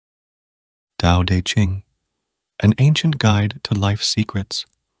Tao Te Ching, an ancient guide to life's secrets.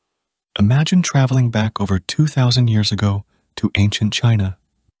 Imagine traveling back over 2,000 years ago to ancient China.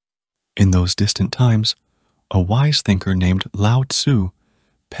 In those distant times, a wise thinker named Lao Tzu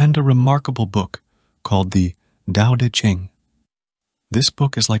penned a remarkable book called the Tao Te Ching. This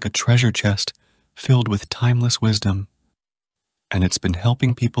book is like a treasure chest filled with timeless wisdom, and it's been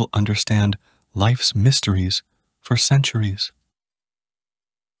helping people understand life's mysteries for centuries.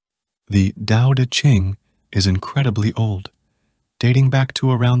 The Tao Te Ching is incredibly old, dating back to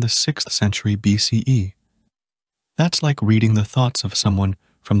around the 6th century BCE. That's like reading the thoughts of someone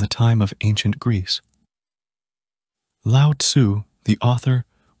from the time of ancient Greece. Lao Tzu, the author,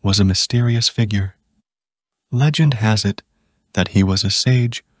 was a mysterious figure. Legend has it that he was a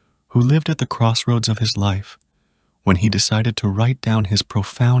sage who lived at the crossroads of his life when he decided to write down his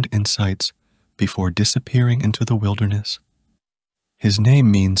profound insights before disappearing into the wilderness. His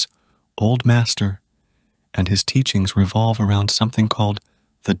name means Old Master, and his teachings revolve around something called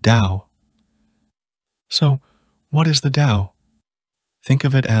the Tao. So, what is the Tao? Think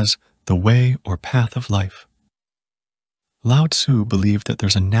of it as the way or path of life. Lao Tzu believed that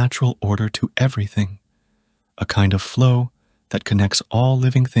there's a natural order to everything, a kind of flow that connects all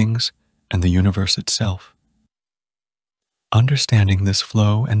living things and the universe itself. Understanding this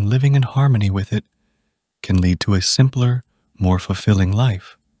flow and living in harmony with it can lead to a simpler, more fulfilling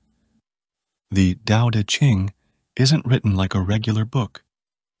life. The Tao Te Ching isn't written like a regular book.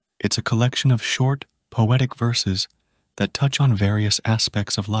 It's a collection of short, poetic verses that touch on various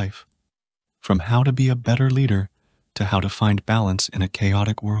aspects of life, from how to be a better leader to how to find balance in a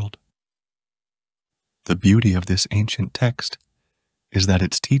chaotic world. The beauty of this ancient text is that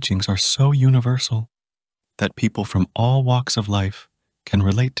its teachings are so universal that people from all walks of life can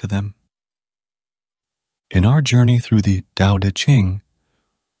relate to them. In our journey through the Tao Te Ching,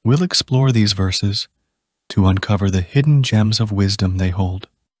 we'll explore these verses to uncover the hidden gems of wisdom they hold.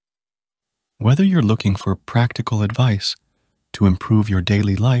 Whether you're looking for practical advice to improve your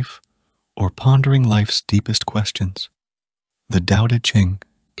daily life or pondering life's deepest questions, the Tao Te Ching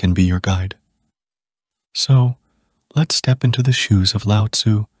can be your guide. So, let's step into the shoes of Lao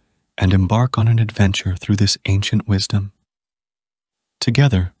Tzu and embark on an adventure through this ancient wisdom.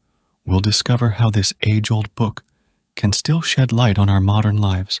 Together, we'll discover how this age-old book can still shed light on our modern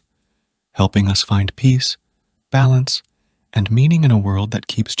lives, helping us find peace, balance, and meaning in a world that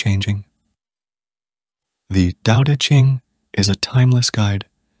keeps changing. The Tao Te Ching is a timeless guide,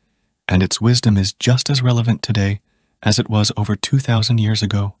 and its wisdom is just as relevant today as it was over 2,000 years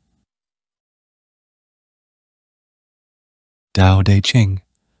ago. Tao Te Ching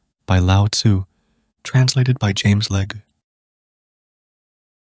by Lao Tzu, translated by James Legg.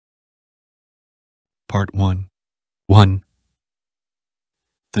 Part 1. 1.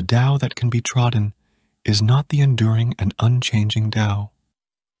 The Tao that can be trodden is not the enduring and unchanging Tao.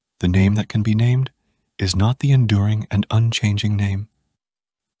 The name that can be named is not the enduring and unchanging name.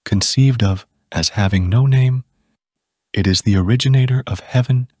 Conceived of as having no name, it is the originator of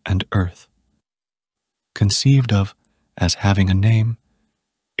heaven and earth. Conceived of as having a name,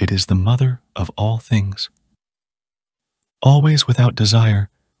 it is the mother of all things. Always without desire,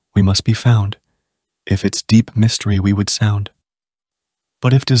 we must be found, if its deep mystery we would sound.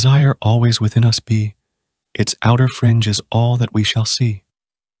 But if desire always within us be, its outer fringe is all that we shall see.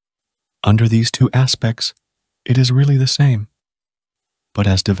 Under these two aspects, it is really the same. But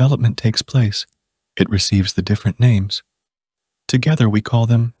as development takes place, it receives the different names. Together we call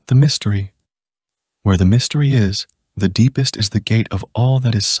them the mystery. Where the mystery is, the deepest is the gate of all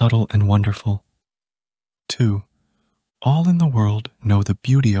that is subtle and wonderful. 2. All in the world know the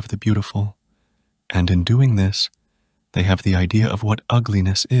beauty of the beautiful, and in doing this, they have the idea of what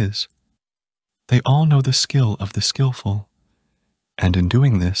ugliness is. They all know the skill of the skillful, and in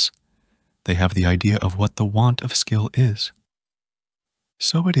doing this, they have the idea of what the want of skill is.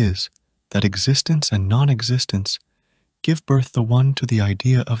 So it is that existence and non-existence give birth the one to the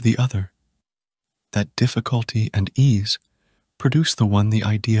idea of the other, that difficulty and ease produce the one the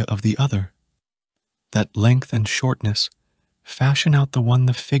idea of the other, that length and shortness fashion out the one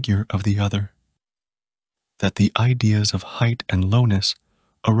the figure of the other, that the ideas of height and lowness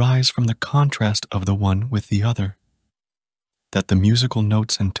arise from the contrast of the one with the other, that the musical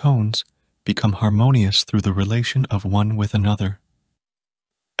notes and tones become harmonious through the relation of one with another,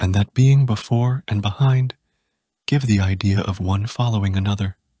 and that being before and behind give the idea of one following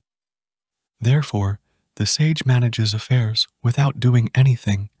another. Therefore, the sage manages affairs without doing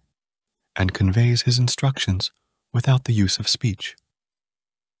anything, and conveys his instructions without the use of speech.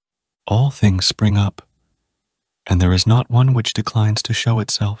 All things spring up, and there is not one which declines to show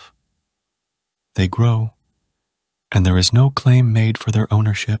itself. They grow, and there is no claim made for their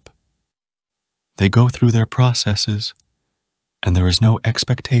ownership. They go through their processes, and there is no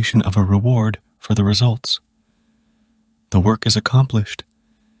expectation of a reward for the results. The work is accomplished,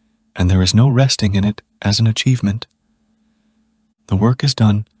 and there is no resting in it as an achievement. The work is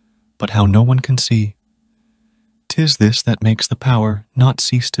done, but how no one can see. 'Tis this that makes the power not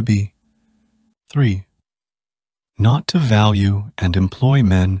cease to be. 3. Not to value and employ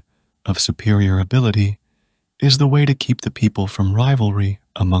men of superior ability is the way to keep the people from rivalry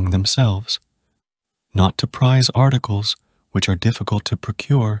among themselves. Not to prize articles which are difficult to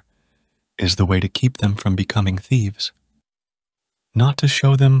procure is the way to keep them from becoming thieves. Not to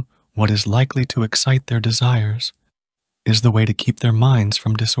show them what is likely to excite their desires is the way to keep their minds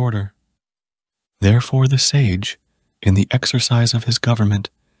from disorder. Therefore the sage, in the exercise of his government,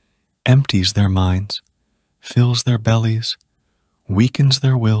 empties their minds, fills their bellies, weakens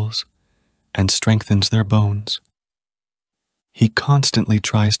their wills, and strengthens their bones. He constantly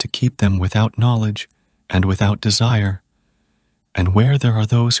tries to keep them without knowledge and without desire, and where there are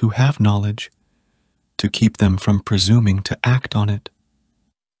those who have knowledge, to keep them from presuming to act on it.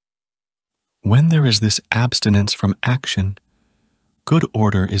 When there is this abstinence from action, good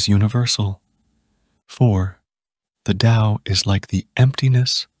order is universal. 4. The Tao is like the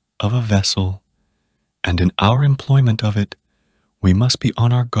emptiness of a vessel, and in our employment of it, we must be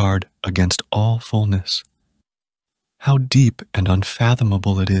on our guard against all fullness. How deep and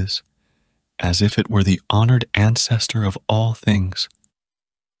unfathomable it is, as if it were the honored ancestor of all things.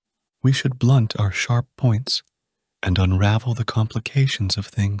 We should blunt our sharp points and unravel the complications of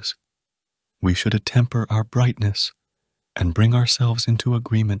things. We should attemper our brightness and bring ourselves into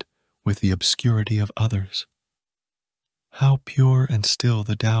agreement with the obscurity of others. How pure and still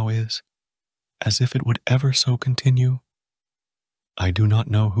the Tao is, as if it would ever so continue. I do not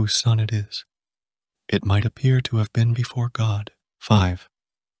know whose son it is. It might appear to have been before God. 5.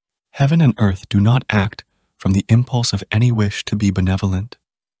 Heaven and earth do not act from the impulse of any wish to be benevolent.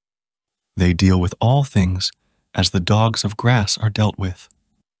 They deal with all things as the dogs of grass are dealt with.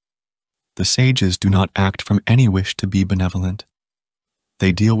 The sages do not act from any wish to be benevolent.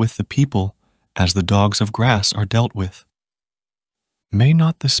 They deal with the people as the dogs of grass are dealt with. May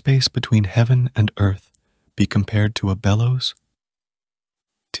not the space between heaven and earth be compared to a bellows?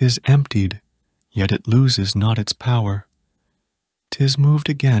 'Tis emptied, yet it loses not its power. 'Tis moved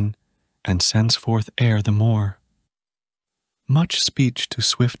again, and sends forth air the more. Much speech to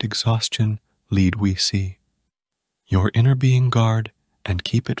swift exhaustion lead we see. Your inner being guard, and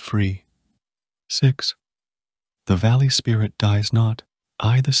keep it free. 6. The valley spirit dies not,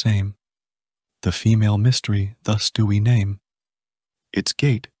 I the same. The female mystery thus do we name. Its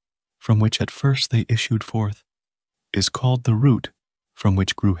gate, from which at first they issued forth, is called the root from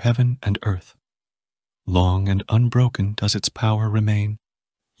which grew heaven and earth. Long and unbroken does its power remain,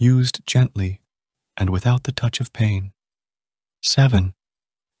 used gently and without the touch of pain. 7.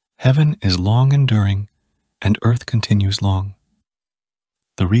 Heaven is long enduring, and earth continues long.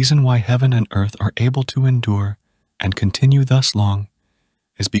 The reason why heaven and earth are able to endure and continue thus long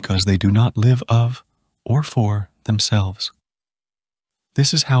is because they do not live of or for themselves.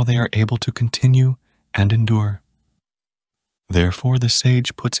 This is how they are able to continue and endure. Therefore the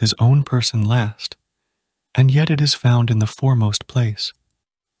sage puts his own person last, and yet it is found in the foremost place.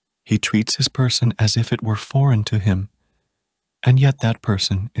 He treats his person as if it were foreign to him, and yet that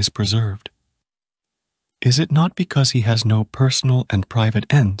person is preserved. Is it not because he has no personal and private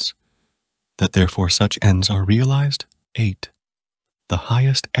ends, that therefore such ends are realized? 8. The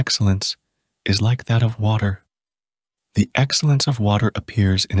highest excellence is like that of water. The excellence of water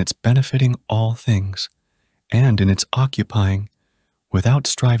appears in its benefiting all things, and in its occupying, without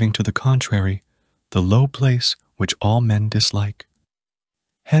striving to the contrary, the low place which all men dislike.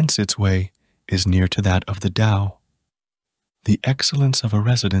 Hence its way is near to that of the Tao. The excellence of a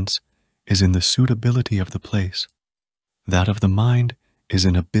residence is in the suitability of the place. That of the mind is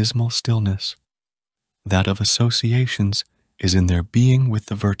in abysmal stillness. That of associations is in their being with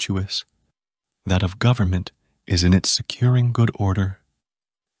the virtuous. That of government is in its securing good order.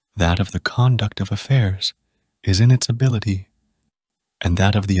 That of the conduct of affairs is in its ability, and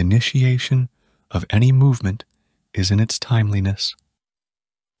that of the initiation of any movement is in its timeliness.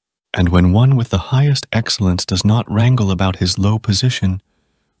 And when one with the highest excellence does not wrangle about his low position,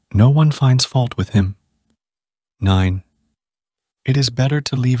 no one finds fault with him. 9. It is better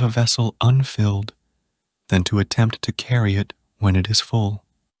to leave a vessel unfilled than to attempt to carry it when it is full.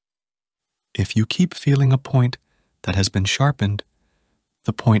 If you keep feeling a point that has been sharpened,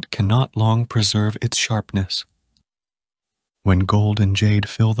 the point cannot long preserve its sharpness. When gold and jade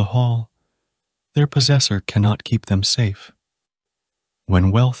fill the hall, their possessor cannot keep them safe.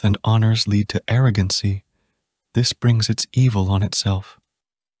 When wealth and honors lead to arrogancy, this brings its evil on itself.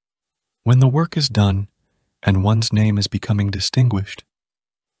 When the work is done and one's name is becoming distinguished,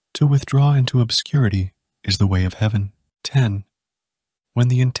 to withdraw into obscurity is the way of heaven. 10. When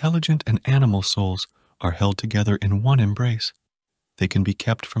the intelligent and animal souls are held together in one embrace, they can be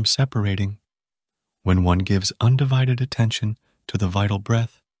kept from separating. When one gives undivided attention to the vital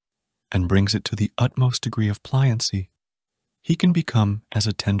breath and brings it to the utmost degree of pliancy, he can become as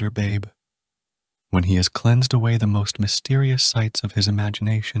a tender babe. When he has cleansed away the most mysterious sights of his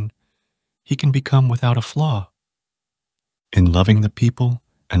imagination, he can become without a flaw. In loving the people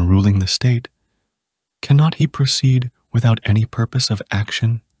and ruling the state, cannot he proceed without any purpose of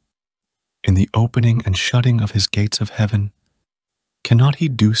action? In the opening and shutting of his gates of heaven, cannot he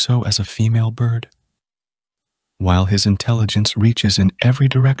do so as a female bird? While his intelligence reaches in every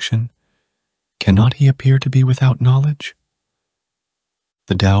direction, cannot he appear to be without knowledge?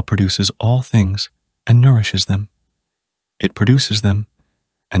 The Tao produces all things and nourishes them. It produces them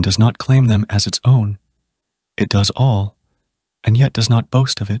and does not claim them as its own. It does all and yet does not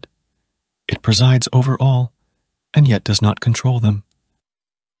boast of it. It presides over all and yet does not control them.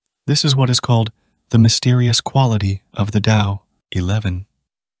 This is what is called the mysterious quality of the Tao. 11.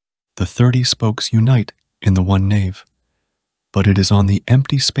 The 30 spokes unite in the one nave, but it is on the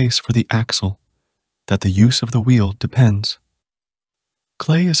empty space for the axle that the use of the wheel depends.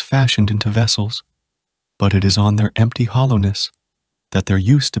 Clay is fashioned into vessels, but it is on their empty hollowness that their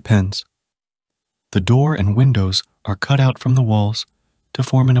use depends. The door and windows are cut out from the walls to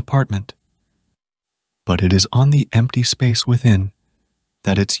form an apartment, but it is on the empty space within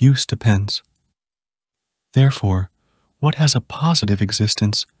that its use depends. Therefore, what has a positive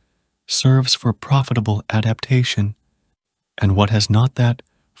existence serves for profitable adaptation, and what has not that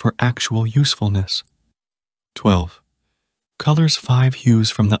for actual usefulness. 12. Color's 5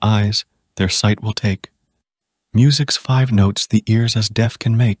 hues from the eyes their sight will take. Music's 5 notes the ears as deaf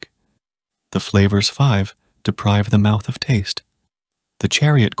can make. The flavors 5 deprive the mouth of taste. The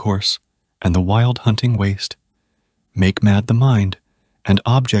chariot course and the wild hunting waste make mad the mind, and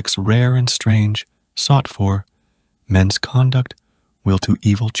objects rare and strange, sought for, men's conduct will to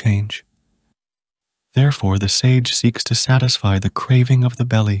evil change. Therefore the sage seeks to satisfy the craving of the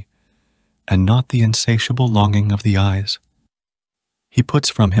belly, and not the insatiable longing of the eyes. He puts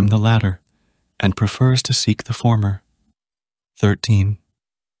from him the latter, and prefers to seek the former. 13.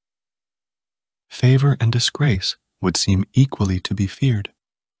 Favor and disgrace would seem equally to be feared.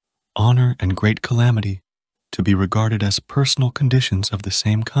 Honor and great calamity to be regarded as personal conditions of the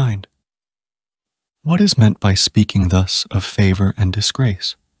same kind. What is meant by speaking thus of favor and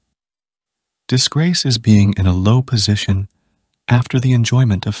disgrace? Disgrace is being in a low position after the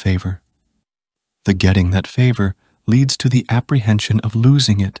enjoyment of favor. The getting that favor leads to the apprehension of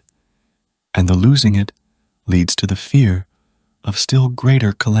losing it, and the losing it leads to the fear of still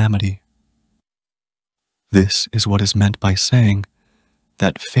greater calamity. This is what is meant by saying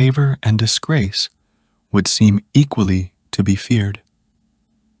that favor and disgrace would seem equally to be feared.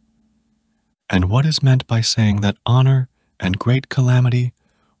 And what is meant by saying that honor and great calamity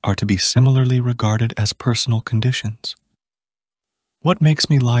are to be similarly regarded as personal conditions? What makes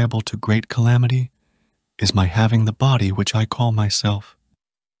me liable to great calamity is my having the body which I call myself.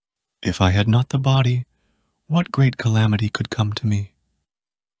 If I had not the body, what great calamity could come to me?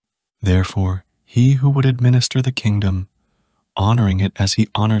 Therefore, he who would administer the kingdom, honoring it as he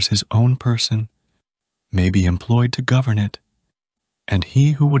honors his own person, may be employed to govern it, and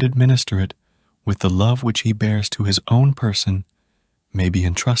he who would administer it with the love which he bears to his own person may be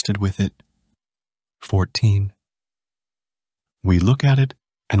entrusted with it. 14. We look at it,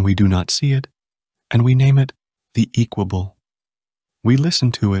 and we do not see it, and we name it the equable. We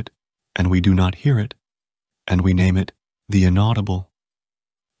listen to it, and we do not hear it, and we name it the inaudible.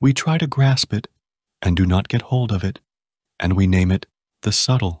 We try to grasp it, and do not get hold of it, and we name it the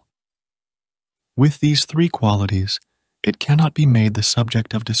subtle. With these 3 qualities, it cannot be made the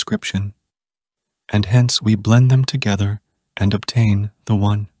subject of description, and hence we blend them together and obtain the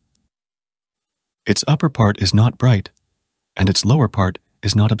one. Its upper part is not bright, and its lower part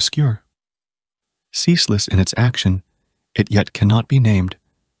is not obscure. Ceaseless in its action, it yet cannot be named,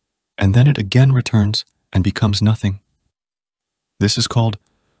 and then it again returns and becomes nothing. This is called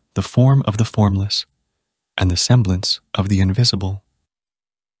the form of the formless, and the semblance of the invisible.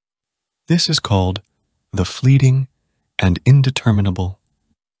 This is called the fleeting and indeterminable.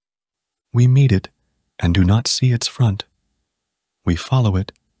 We meet it and do not see its front. We follow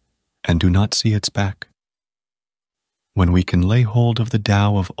it and do not see its back. When we can lay hold of the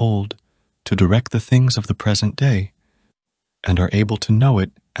Tao of old to direct the things of the present day, and are able to know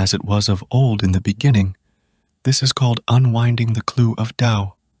it as it was of old in the beginning, this is called unwinding the clue of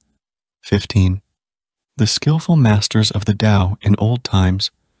Tao. 15. The skillful masters of the Tao in old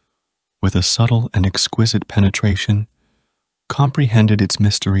times, with a subtle and exquisite penetration, comprehended its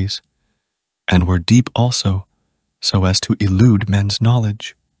mysteries, and were deep also, so as to elude men's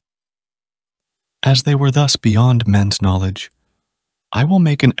knowledge. As they were thus beyond men's knowledge, I will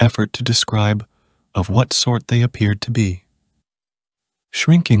make an effort to describe of what sort they appeared to be.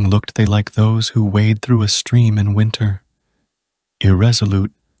 Shrinking looked they like those who wade through a stream in winter,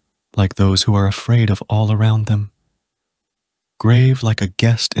 irresolute like those who are afraid of all around them, grave like a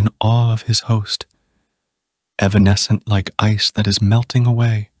guest in awe of his host, evanescent like ice that is melting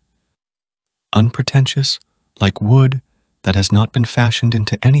away, unpretentious like wood that has not been fashioned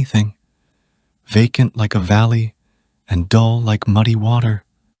into anything, vacant like a valley, and dull like muddy water.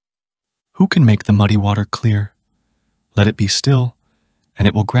 Who can make the muddy water clear? Let it be still, and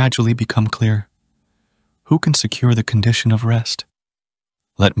it will gradually become clear. Who can secure the condition of rest?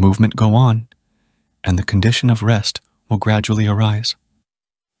 Let movement go on, and the condition of rest will gradually arise.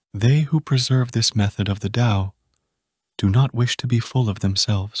 They who preserve this method of the Tao do not wish to be full of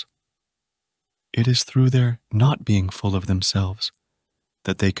themselves. It is through their not being full of themselves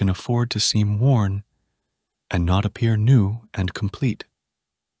that they can afford to seem worn and not appear new and complete.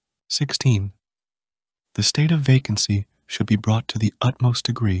 16. The state of vacancy should be brought to the utmost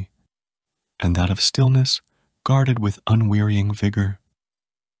degree, and that of stillness guarded with unwearying vigor.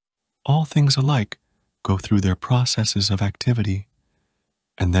 All things alike go through their processes of activity,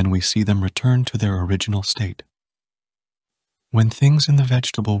 and then we see them return to their original state. When things in the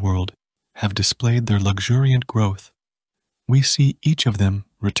vegetable world have displayed their luxuriant growth, we see each of them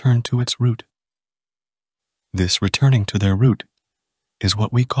return to its root. This returning to their root is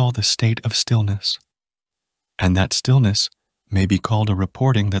what we call the state of stillness, and that stillness may be called a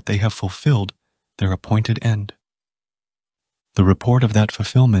reporting that they have fulfilled their appointed end. The report of that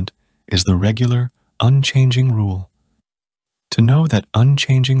fulfillment is the regular, unchanging rule. To know that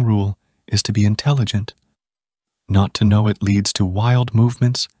unchanging rule is to be intelligent. Not to know it leads to wild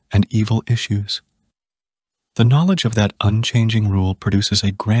movements and evil issues. The knowledge of that unchanging rule produces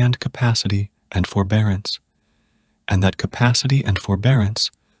a grand capacity and forbearance, and that capacity and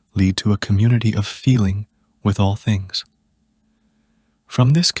forbearance lead to a community of feeling with all things.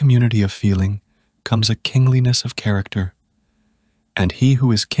 From this community of feeling comes a kingliness of character, and he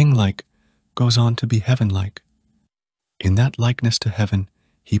who is king-like goes on to be heaven-like. In that likeness to heaven,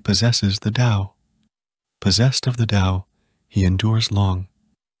 he possesses the Tao. Possessed of the Tao, he endures long,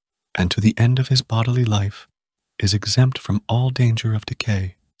 and to the end of his bodily life is exempt from all danger of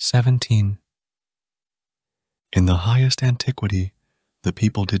decay. 17. In the highest antiquity, the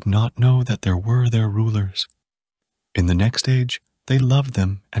people did not know that there were their rulers. In the next age, they loved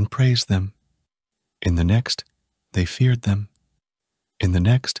them and praised them. In the next, they feared them. In the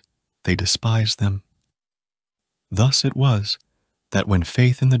next, they despised them. Thus it was that when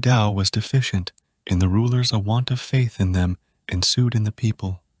faith in the Tao was deficient, in the rulers a want of faith in them ensued in the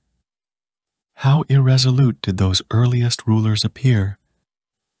people. How irresolute did those earliest rulers appear,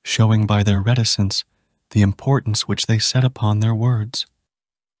 showing by their reticence the importance which they set upon their words.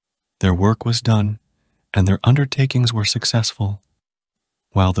 Their work was done, and their undertakings were successful,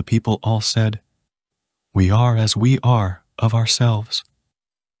 while the people all said, "We are as we are of ourselves."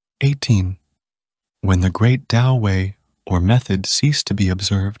 18. When the great Tao way or method ceased to be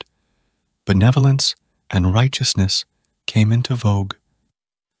observed, benevolence and righteousness came into vogue.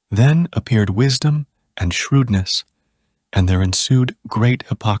 Then appeared wisdom and shrewdness, and there ensued great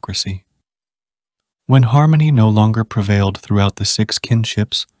hypocrisy. When harmony no longer prevailed throughout the 6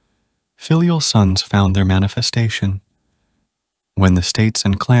 kinships, filial sons found their manifestation. When the states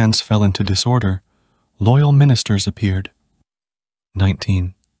and clans fell into disorder, loyal ministers appeared.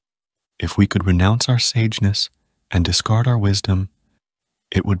 19. If we could renounce our sageness and discard our wisdom,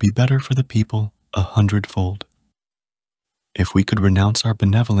 it would be better for the people 100-fold. If we could renounce our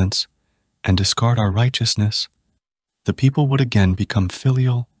benevolence and discard our righteousness, the people would again become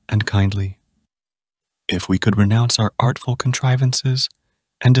filial and kindly. If we could renounce our artful contrivances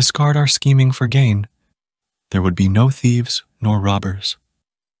and discard our scheming for gain, there would be no thieves nor robbers.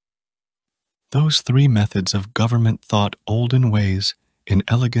 Those 3 methods of government thought olden ways in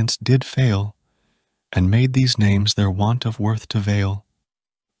elegance did fail, and made these names their want of worth to veil.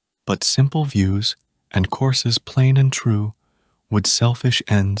 But simple views and courses plain and true would selfish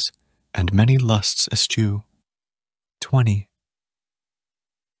ends and many lusts eschew. 20.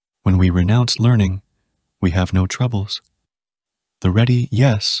 When we renounce learning, we have no troubles. The ready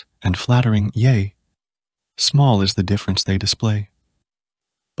yes and flattering, yea, small is the difference they display.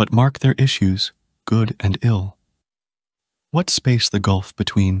 But mark their issues, good and ill. What space the gulf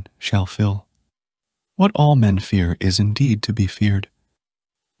between shall fill? What all men fear is indeed to be feared,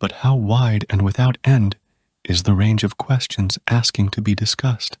 but how wide and without end is the range of questions asking to be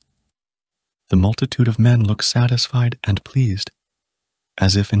discussed. The multitude of men look satisfied and pleased,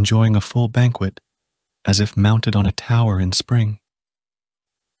 as if enjoying a full banquet, as if mounted on a tower in spring.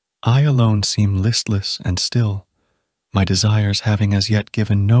 I alone seem listless and still, my desires having as yet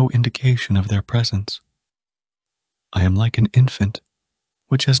given no indication of their presence. I am like an infant,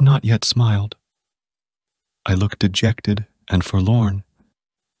 which has not yet smiled. I look dejected and forlorn,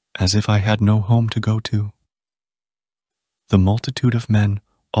 as if I had no home to go to. The multitude of men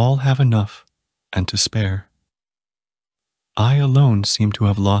all have enough and to spare. I alone seem to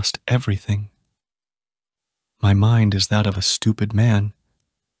have lost everything. My mind is that of a stupid man.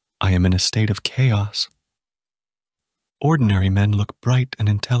 I am in a state of chaos. Ordinary men look bright and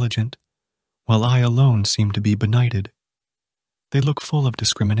intelligent, while I alone seem to be benighted. They look full of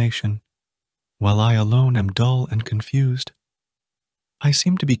discrimination, while I alone am dull and confused. I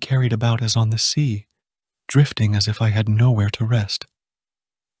seem to be carried about as on the sea, drifting as if I had nowhere to rest.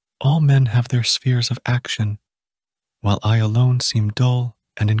 All men have their spheres of action, while I alone seem dull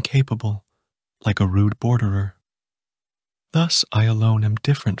and incapable, like a rude borderer. Thus I alone am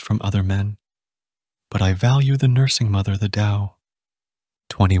different from other men, but I value the nursing mother, the Tao.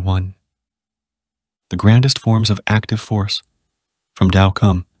 21. The grandest forms of active force from Tao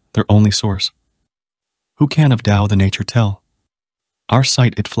come, their only source. Who can of Tao the nature tell? Our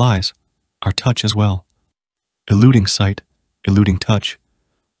sight it flies, our touch as well. Eluding sight, eluding touch,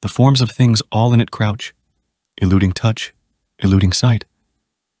 the forms of things all in it crouch. Eluding touch, eluding sight.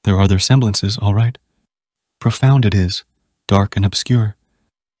 There are their semblances, all right. Profound it is, dark and obscure.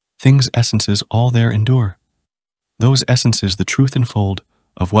 Things' essences all there endure. Those essences the truth enfold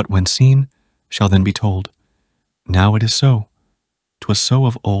of what when seen shall then be told. Now it is so. 'Twas so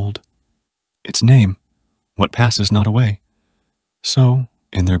of old. Its name, what passes not away. So,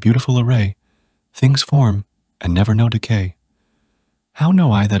 in their beautiful array, things form and never know decay. How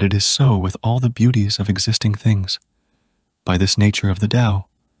know I that it is so with all the beauties of existing things? By this nature of the Tao.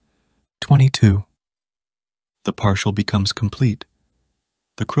 22. The partial becomes complete,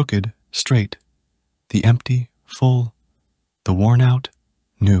 the crooked, straight, the empty, full, the worn out,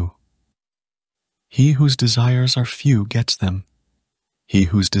 new. He whose desires are few gets them. He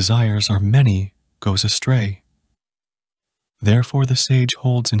whose desires are many goes astray. Therefore the sage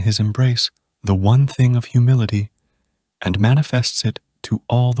holds in his embrace the one thing of humility and manifests it to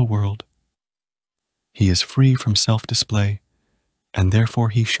all the world. He is free from self-display, and therefore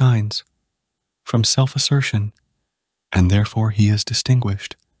he shines, from self-assertion, and therefore he is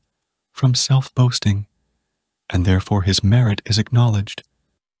distinguished, from self-boasting, and therefore his merit is acknowledged,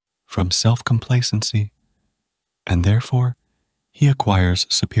 from self-complacency, and therefore he acquires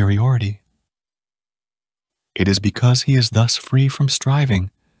superiority. It is because he is thus free from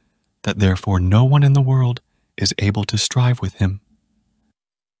striving that therefore no one in the world is able to strive with him.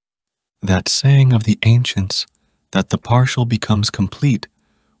 That saying of the ancients that the partial becomes complete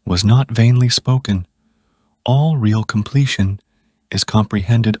was not vainly spoken. All real completion is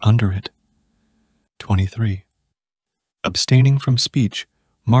comprehended under it. 23. Abstaining from speech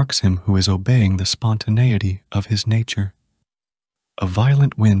marks him who is obeying the spontaneity of his nature. A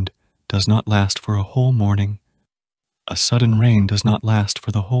violent wind does not last for a whole morning. A sudden rain does not last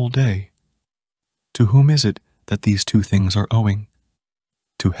for the whole day. To whom is it that these two things are owing?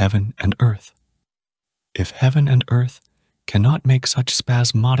 To heaven and earth. If heaven and earth cannot make such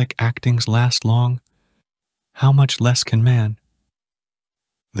spasmodic actings last long, how much less can man?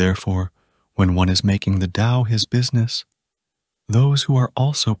 Therefore, when one is making the Tao his business, those who are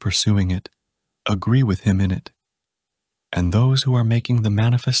also pursuing it agree with him in it, and those who are making the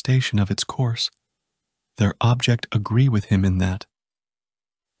manifestation of its course, their object agree with him in that,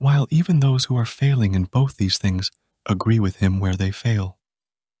 while even those who are failing in both these things agree with him where they fail.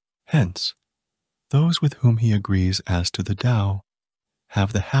 Hence, those with whom he agrees as to the Tao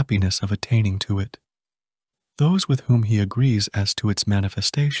have the happiness of attaining to it. Those with whom he agrees as to its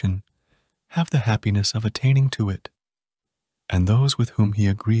manifestation have the happiness of attaining to it, and those with whom he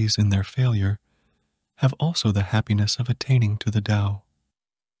agrees in their failure have also the happiness of attaining to the Tao.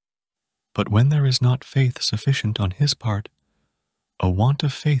 But when there is not faith sufficient on his part, a want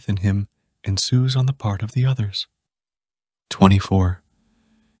of faith in him ensues on the part of the others. 24.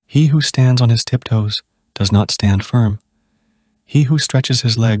 He who stands on his tiptoes does not stand firm. He who stretches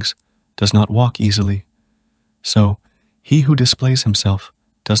his legs does not walk easily. So, he who displays himself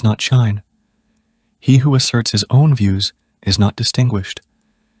does not shine. He who asserts his own views is not distinguished.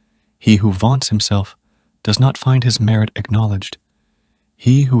 He who vaunts himself does not find his merit acknowledged.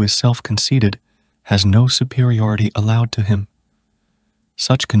 He who is self-conceited has no superiority allowed to him.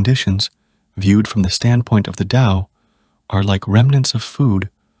 Such conditions, viewed from the standpoint of the Tao, are like remnants of food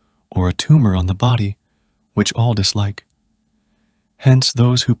or a tumor on the body, which all dislike. Hence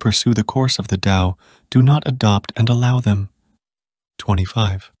those who pursue the course of the Tao do not adopt and allow them.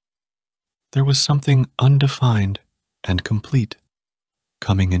 25. There was something undefined and complete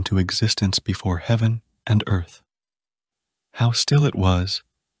coming into existence before heaven and earth. How still it was,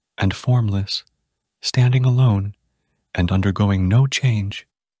 and formless, standing alone and undergoing no change,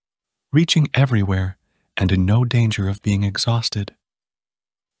 reaching everywhere and in no danger of being exhausted.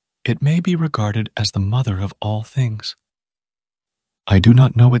 It may be regarded as the mother of all things. I do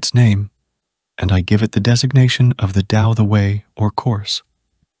not know its name, and I give it the designation of the Tao, the way or course.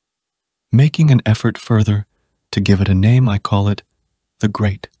 Making an effort further to give it a name, I call it the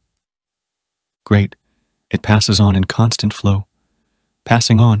Great. Great, it passes on in constant flow.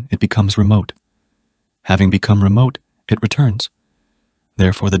 Passing on, it becomes remote. Having become remote, it returns.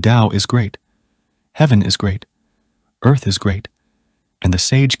 Therefore the Tao is great. Heaven is great. Earth is great. And the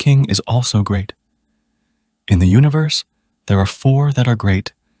Sage King is also great. In the universe, there are 4 that are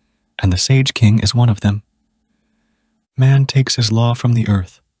great, and the Sage King is one of them. Man takes his law from the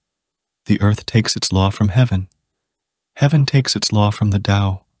earth. The earth takes its law from heaven. Heaven takes its law from the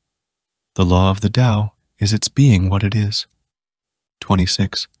Tao. The law of the Tao is its being what it is.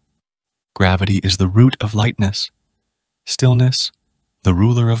 26. Gravity is the root of lightness. Stillness, the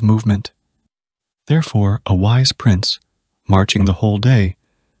ruler of movement. Therefore, a wise prince, marching the whole day,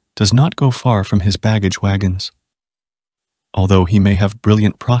 does not go far from his baggage wagons. Although he may have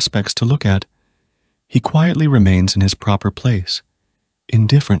brilliant prospects to look at, he quietly remains in his proper place,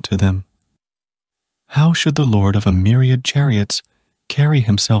 indifferent to them. How should the lord of a myriad chariots carry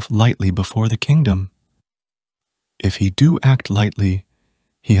himself lightly before the kingdom? If he do act lightly,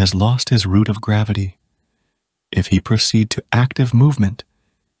 he has lost his root of gravity. If he proceed to active movement,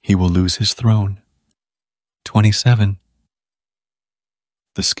 he will lose his throne. 27.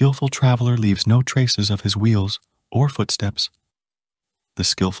 The skillful traveler leaves no traces of his wheels or footsteps. The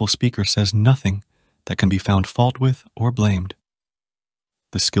skillful speaker says nothing that can be found fault with or blamed.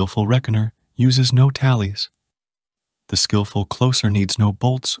 The skillful reckoner uses no tallies. The skillful closer needs no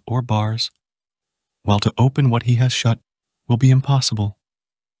bolts or bars, while to open what he has shut will be impossible.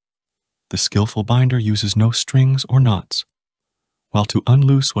 The skillful binder uses no strings or knots, while to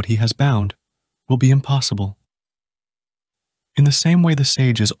unloose what he has bound will be impossible. In the same way, the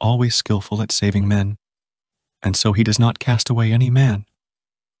sage is always skillful at saving men, and so he does not cast away any man.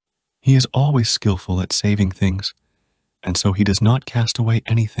 He is always skillful at saving things, and so he does not cast away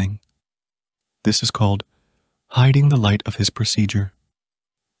anything. This is called hiding the light of his procedure.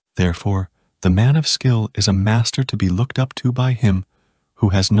 Therefore, the man of skill is a master to be looked up to by him who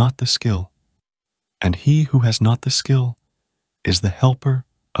has not the skill, and he who has not the skill is the helper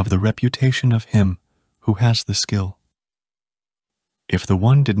of the reputation of him who has the skill. If the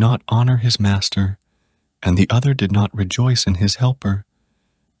one did not honor his master, and the other did not rejoice in his helper,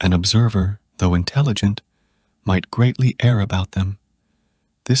 an observer, though intelligent, might greatly err about them.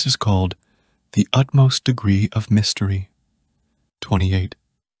 This is called the utmost degree of mystery. 28.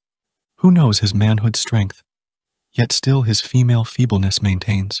 Who knows his manhood strength, yet still his female feebleness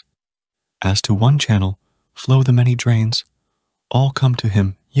maintains? As to one channel flow the many drains, all come to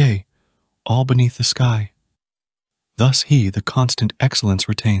him, yea, all beneath the sky. Thus he the constant excellence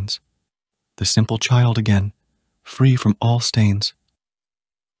retains, the simple child again, free from all stains.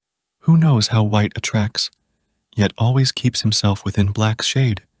 Who knows how white attracts, yet always keeps himself within black's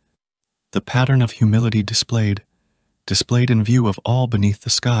shade? The pattern of humility displayed in view of all beneath the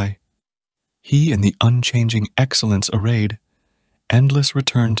sky. He in the unchanging excellence arrayed, endless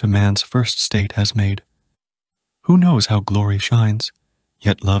return to man's first state has made. Who knows how glory shines,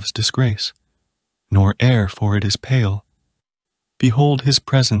 yet loves disgrace, nor err for it is pale? Behold his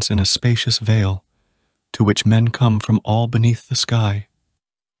presence in a spacious vale, to which men come from all beneath the sky.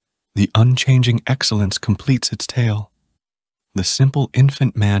 The unchanging excellence completes its tale. The simple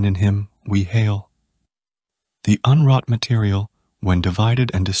infant man in him we hail. The unwrought material, when divided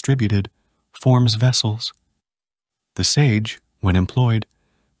and distributed, forms vessels. The sage, when employed,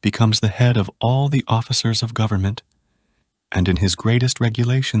 becomes the head of all the officers of government, and in his greatest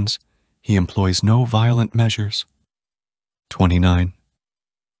regulations he employs no violent measures. 29.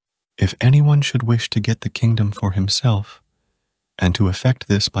 If anyone should wish to get the kingdom for himself, and to effect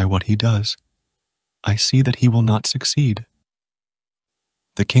this by what he does, I see that he will not succeed.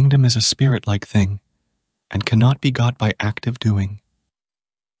 The kingdom is a spirit-like thing, and cannot be got by active doing.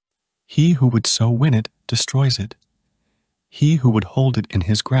 He who would so win it destroys it. He who would hold it in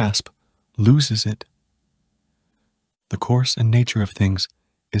his grasp loses it. The course and nature of things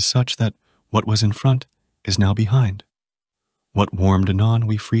is such that what was in front is now behind. What warmed anon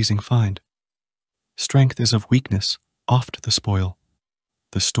we freezing find. Strength is of weakness, oft the spoil.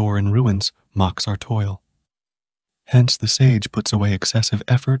 The store in ruins mocks our toil. Hence the sage puts away excessive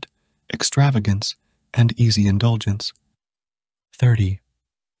effort, extravagance, and easy indulgence. 30.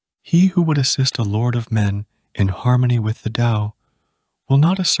 He who would assist a lord of men in harmony with the Tao will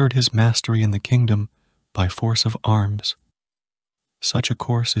not assert his mastery in the kingdom by force of arms. Such a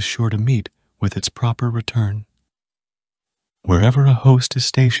course is sure to meet with its proper return. Wherever a host is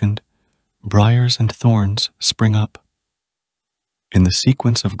stationed, briars and thorns spring up. In the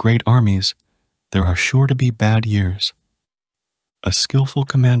sequence of great armies, there are sure to be bad years. A skillful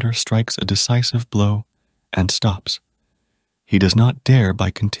commander strikes a decisive blow and stops. He does not dare by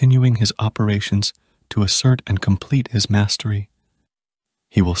continuing his operations to assert and complete his mastery.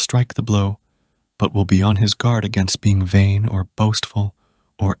 He will strike the blow, but will be on his guard against being vain or boastful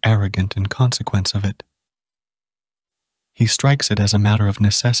or arrogant in consequence of it. He strikes it as a matter of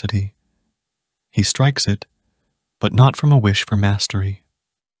necessity. He strikes it, but not from a wish for mastery.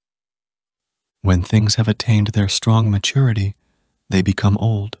 When things have attained their strong maturity, they become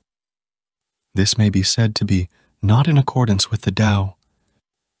old. This may be said to be not in accordance with the Tao,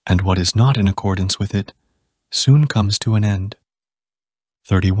 and what is not in accordance with it soon comes to an end.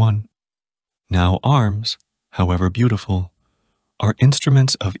 31. Now arms, however beautiful, are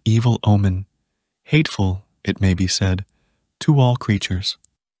instruments of evil omen, hateful, it may be said, to all creatures.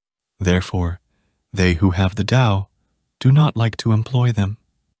 Therefore, they who have the Tao do not like to employ them.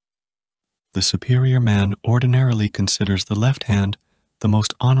 The superior man ordinarily considers the left hand the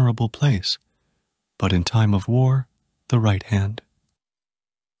most honorable place, but in time of war, the right hand.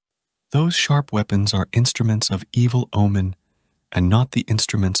 Those sharp weapons are instruments of evil omen, and not the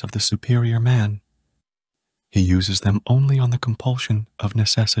instruments of the superior man. He uses them only on the compulsion of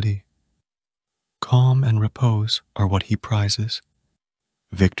necessity. Calm and repose are what he prizes.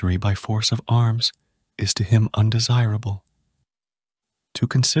 Victory by force of arms is to him undesirable. To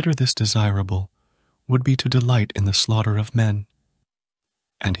consider this desirable would be to delight in the slaughter of men,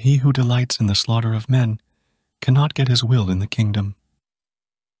 and he who delights in the slaughter of men cannot get his will in the kingdom.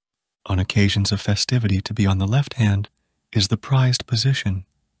 On occasions of festivity, to be on the left hand is the prized position.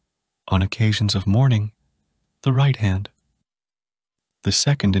 On occasions of mourning, the right hand. The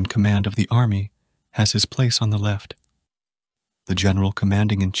second in command of the army has his place on the left. The general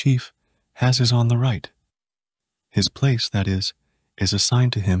commanding in chief has his on the right. His place, that is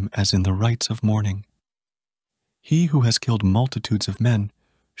assigned to him as in the rites of mourning. He who has killed multitudes of men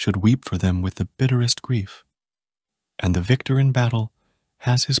should weep for them with the bitterest grief, and the victor in battle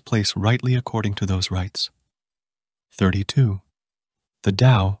has his place rightly according to those rites. 32. The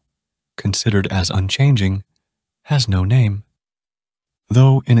Tao, considered as unchanging, has no name.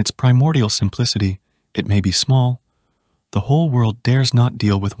 Though in its primordial simplicity it may be small, the whole world dares not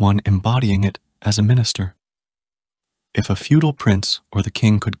deal with one embodying it as a minister. If a feudal prince or the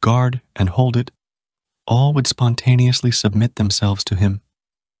king could guard and hold it, all would spontaneously submit themselves to him.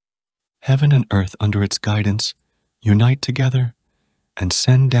 Heaven and earth under its guidance unite together and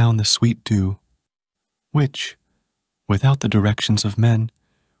send down the sweet dew, which, without the directions of men,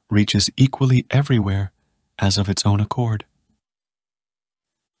 reaches equally everywhere as of its own accord.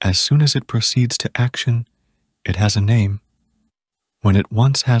 As soon as it proceeds to action, it has a name. When it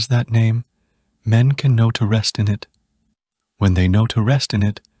once has that name, men can know to rest in it. When they know to rest in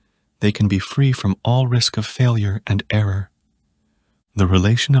it, they can be free from all risk of failure and error. The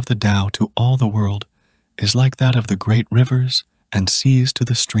relation of the Tao to all the world is like that of the great rivers and seas to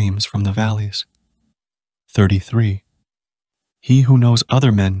the streams from the valleys. 33. He who knows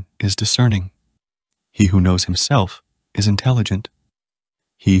other men is discerning. He who knows himself is intelligent.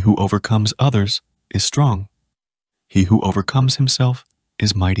 He who overcomes others is strong. He who overcomes himself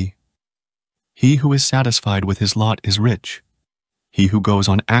is mighty. He who is satisfied with his lot is rich. He who goes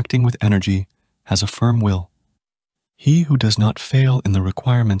on acting with energy has a firm will. He who does not fail in the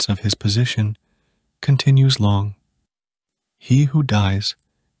requirements of his position continues long. He who dies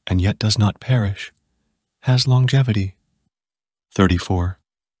and yet does not perish has longevity. 34.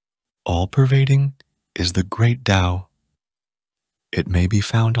 All-pervading is the great Tao. It may be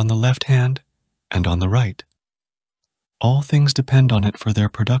found on the left hand and on the right. All things depend on it for their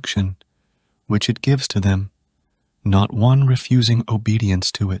production, which it gives to them, not one refusing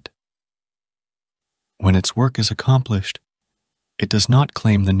obedience to it. When its work is accomplished, it does not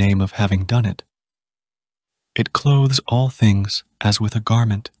claim the name of having done it. It clothes all things as with a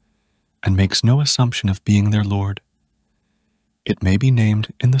garment, and makes no assumption of being their Lord. It may be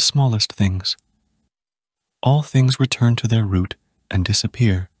named in the smallest things. All things return to their root and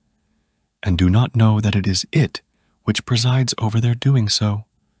disappear, and do not know that it is it which presides over their doing so.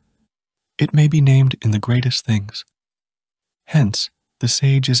 It may be named in the greatest things. Hence, the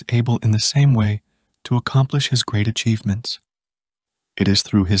sage is able in the same way to accomplish his great achievements. It is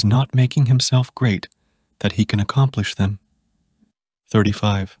through his not making himself great that he can accomplish them.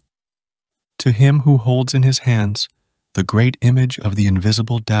 35. To him who holds in his hands the great image of the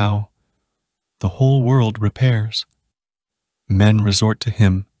invisible Tao, the whole world repairs. Men resort to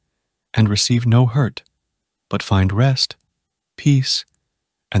him and receive no hurt, but find rest, peace,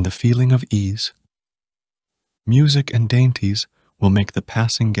 and the feeling of ease. Music and dainties will make the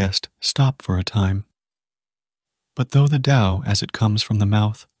passing guest stop for a time. But though the Tao, as it comes from the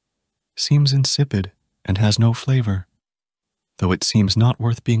mouth, seems insipid and has no flavor, though it seems not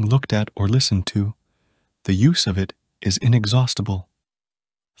worth being looked at or listened to, the use of it is inexhaustible.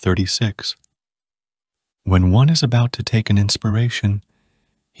 36. When one is about to take an inspiration,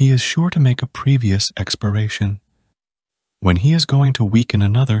 he is sure to make a previous expiration. When he is going to weaken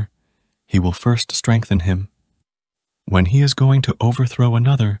another, he will first strengthen him. When he is going to overthrow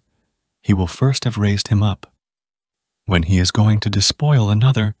another, he will first have raised him up. When he is going to despoil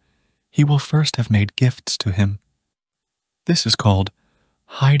another, he will first have made gifts to him. This is called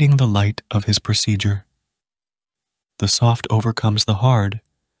hiding the light of his procedure. The soft overcomes the hard,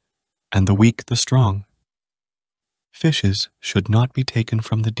 and the weak the strong. Fishes should not be taken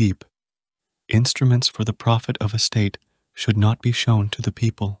from the deep. Instruments for the profit of a state should not be shown to the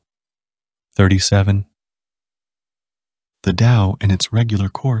people. 37. The Tao, in its regular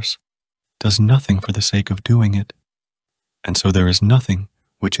course, does nothing for the sake of doing it, and so there is nothing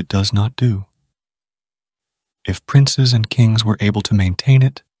which it does not do. If princes and kings were able to maintain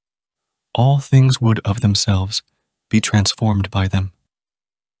it, all things would of themselves be transformed by them.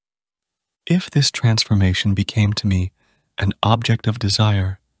 If this transformation became to me an object of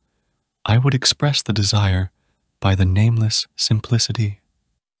desire, I would express the desire by the nameless simplicity.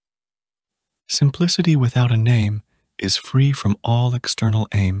 Simplicity without a name is free from all external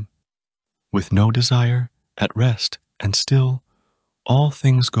aim. With no desire, at rest and still, all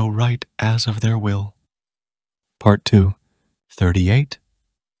things go right as of their will. Part 2, 38.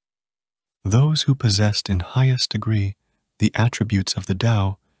 Those who possessed in highest degree the attributes of the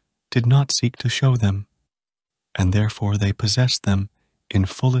Tao did not seek to show them, and therefore they possessed them in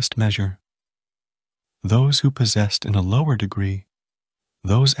fullest measure. Those who possessed in a lower degree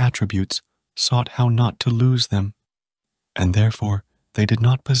those attributes sought how not to lose them, and therefore they did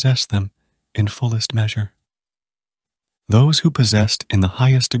not possess them in fullest measure. Those who possessed in the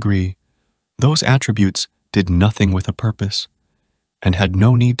highest degree those attributes did nothing with a purpose, and had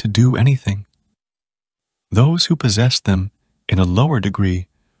no need to do anything. Those who possessed them in a lower degree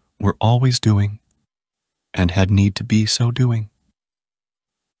were always doing, and had need to be so doing.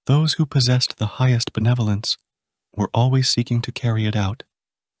 Those who possessed the highest benevolence were always seeking to carry it out,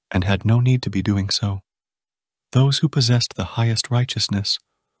 and had no need to be doing so. Those who possessed the highest righteousness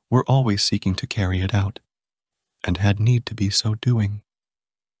were always seeking to carry it out, and had need to be so doing.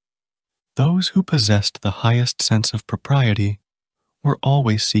 Those who possessed the highest sense of propriety were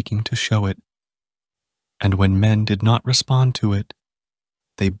always seeking to show it, and when men did not respond to it,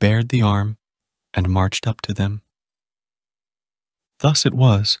 they bared the arm and marched up to them. Thus it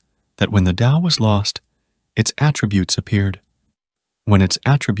was that when the Tao was lost, its attributes appeared. When its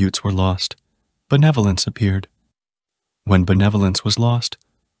attributes were lost, benevolence appeared. When benevolence was lost,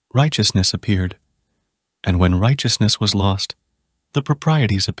 righteousness appeared. And when righteousness was lost, the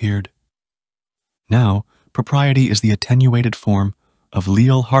proprieties appeared. Now, propriety is the attenuated form of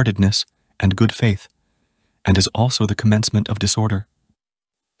leal-heartedness and good faith, and is also the commencement of disorder.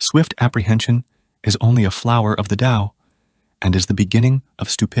 Swift apprehension is only a flower of the Tao, and is the beginning of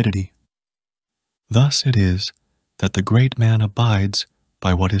stupidity. Thus it is that the great man abides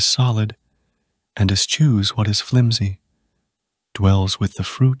by what is solid, and eschews what is flimsy, dwells with the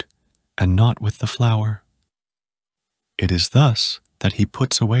fruit and not with the flower. It is thus that he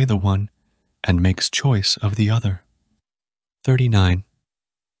puts away the one and makes choice of the other. 39.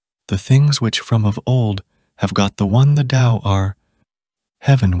 The things which from of old have got the one the Tao are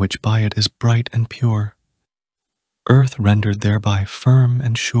heaven which by it is bright and pure, earth rendered thereby firm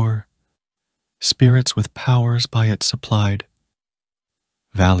and sure, spirits with powers by it supplied,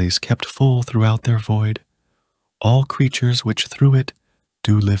 valleys kept full throughout their void, all creatures which through it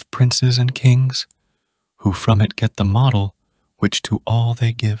do live princes and kings, who from it get the model which to all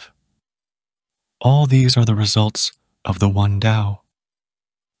they give. All these are the results of the one Tao.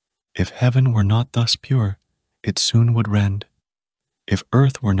 If heaven were not thus pure, it soon would rend. If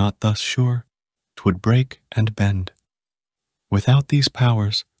earth were not thus sure, 'twould break and bend. Without these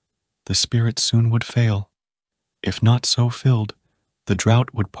powers, the spirit soon would fail. If not so filled, the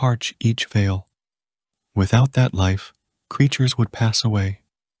drought would parch each vale. Without that life, creatures would pass away.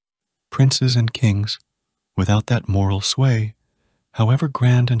 Princes and kings, without that moral sway, however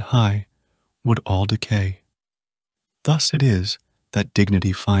grand and high, would all decay. Thus it is that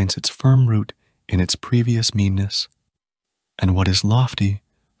dignity finds its firm root in its previous meanness, and what is lofty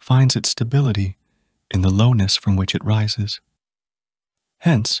finds its stability in the lowness from which it rises.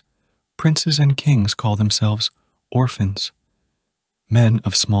 Hence, princes and kings call themselves orphans, men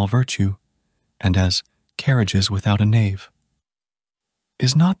of small virtue, and as carriages without a nave.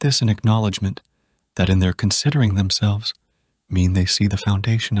 Is not this an acknowledgment that in their considering themselves mean they see the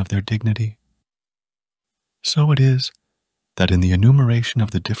foundation of their dignity? So it is that in the enumeration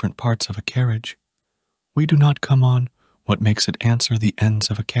of the different parts of a carriage, we do not come on what makes it answer the ends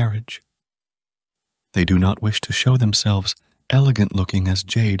of a carriage. They do not wish to show themselves elegant-looking as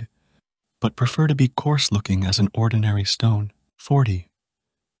jade, but prefer to be coarse-looking as an ordinary stone. 40.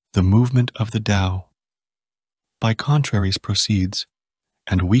 The movement of the Tao. By contraries proceeds,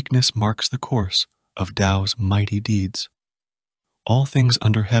 and weakness marks the course of Tao's mighty deeds. All things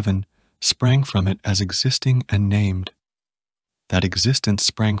under heaven sprang from it as existing and named. That existence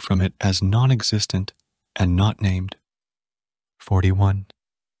sprang from it as non-existent and not named. 41.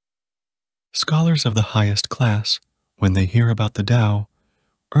 Scholars of the highest class, when they hear about the Tao,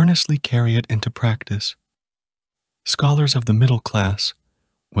 earnestly carry it into practice. Scholars of the middle class,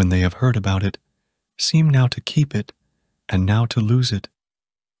 when they have heard about it, seem now to keep it and now to lose it.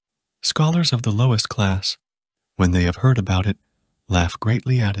 Scholars of the lowest class, when they have heard about it, laugh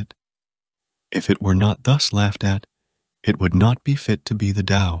greatly at it. If it were not thus laughed at, it would not be fit to be the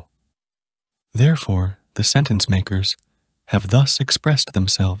Tao. Therefore, the sentence makers have thus expressed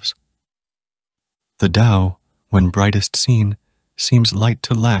themselves. The Tao, when brightest seen, seems light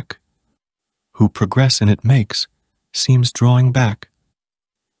to lack. Who progress in it makes, seems drawing back.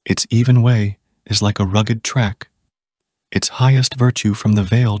 Its even way is like a rugged track. Its highest virtue from the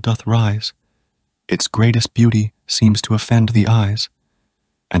veil doth rise. Its greatest beauty seems to offend the eyes,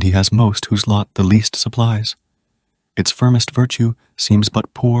 and he has most whose lot the least supplies. Its firmest virtue seems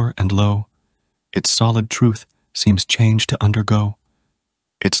but poor and low. Its solid truth seems change to undergo.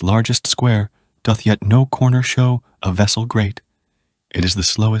 Its largest square doth yet no corner show a vessel great. It is the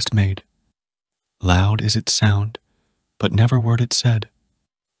slowest made. Loud is its sound, but never word it said.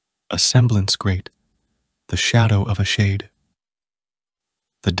 A semblance great, the shadow of a shade.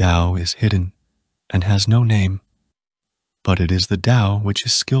 The Tao is hidden and has no name, but it is the Tao which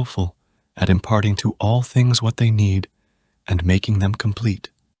is skillful at imparting to all things what they need and making them complete.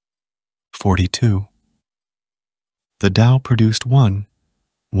 42. The Tao produced one,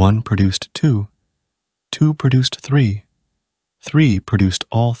 one produced two, two produced three, three produced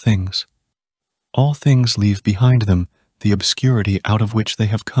all things. All things leave behind them the obscurity out of which they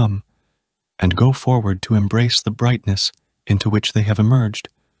have come, and go forward to embrace the brightness into which they have emerged,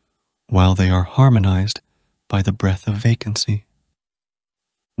 while they are harmonized by the breath of vacancy.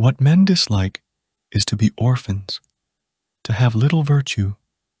 What men dislike is to be orphans, to have little virtue,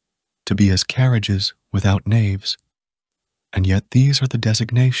 to be as carriages without naves, and yet these are the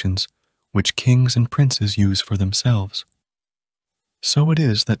designations which kings and princes use for themselves. So it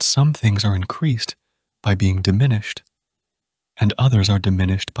is that some things are increased by being diminished, and others are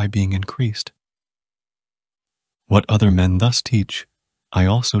diminished by being increased. What other men thus teach, I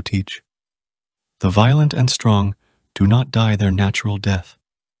also teach. The violent and strong do not die their natural death.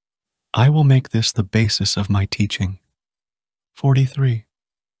 I will make this the basis of my teaching. 43.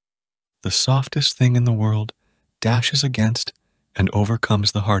 The softest thing in the world dashes against and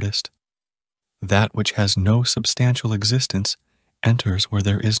overcomes the hardest. That which has no substantial existence enters where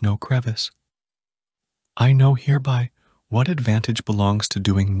there is no crevice. I know hereby what advantage belongs to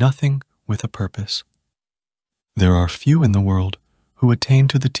doing nothing with a purpose. There are few in the world who attain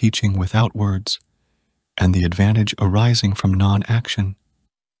to the teaching without words, and the advantage arising from non-action.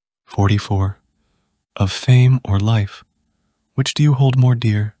 44. Of fame or life, which do you hold more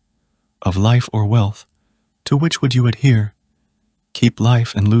dear? Of life or wealth, to which would you adhere? Keep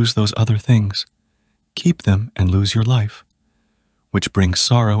life and lose those other things. Keep them and lose your life, which brings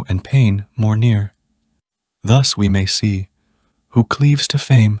sorrow and pain more near. Thus we may see, who cleaves to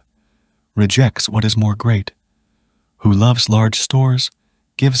fame, rejects what is more great. Who loves large stores,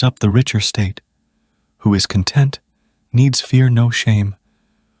 gives up the richer state. Who is content, needs fear no shame.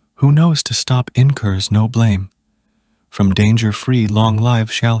 Who knows to stop incurs no blame. From danger free long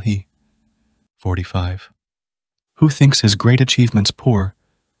lives shall he. 45. Who thinks his great achievements poor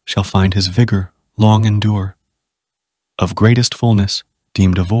shall find his vigor long endure. Of greatest fullness,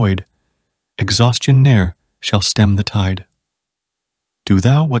 deemed a void, exhaustion ne'er shall stem the tide. Do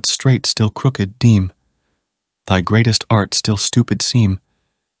thou what straight still crooked deem, thy greatest art still stupid seem,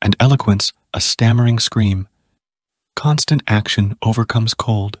 and eloquence a stammering scream. Constant action overcomes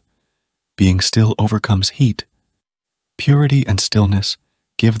cold, being still overcomes heat. Purity and stillness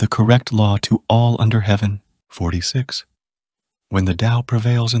give the correct law to all under heaven. 46. When the Tao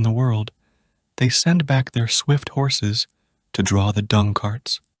prevails in the world, they send back their swift horses to draw the dung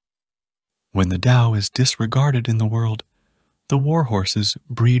carts. When the Tao is disregarded in the world, the war horses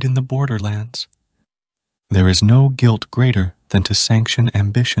breed in the borderlands. There is no guilt greater than to sanction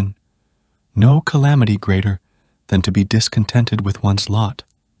ambition, no calamity greater than to be discontented with one's lot,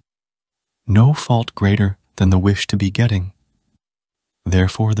 no fault greater than the wish to be getting.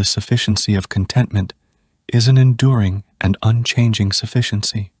 Therefore the sufficiency of contentment is an enduring and unchanging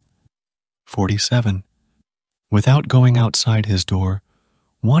sufficiency. 47. Without going outside his door,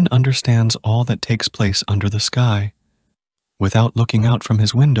 one understands all that takes place under the sky. Without looking out from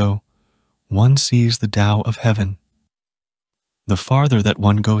his window, one sees the Tao of heaven. The farther that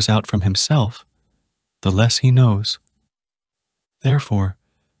one goes out from himself, the less he knows. Therefore,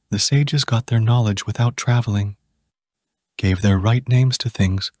 the sages got their knowledge without traveling, gave their right names to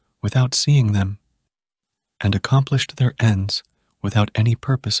things without seeing them, and accomplished their ends without any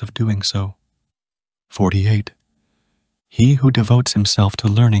purpose of doing so. 48. He who devotes himself to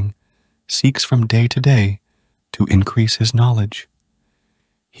learning seeks from day to day to increase his knowledge.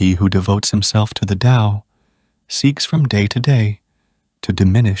 He who devotes himself to the Tao seeks from day to day to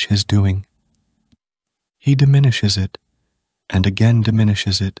diminish his doing. He diminishes it, and again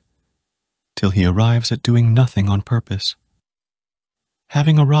diminishes it, till he arrives at doing nothing on purpose.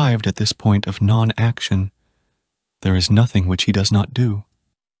 Having arrived at this point of non-action, there is nothing which he does not do.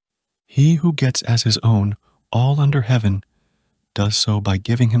 He who gets as his own all under heaven does so by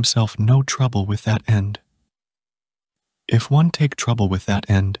giving himself no trouble with that end. If one take trouble with that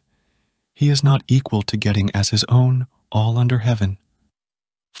end, he is not equal to getting as his own all under heaven.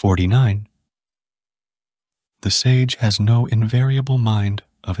 49. The sage has no invariable mind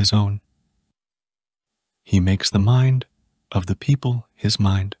of his own. He makes the mind of the people his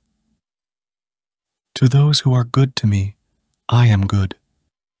mind. To those who are good to me, I am good,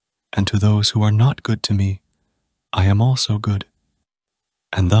 and to those who are not good to me, I am also good,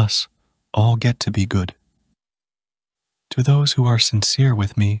 and thus all get to be good. To those who are sincere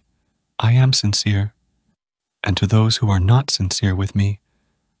with me, I am sincere, and to those who are not sincere with me,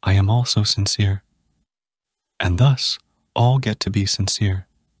 I am also sincere, and thus all get to be sincere.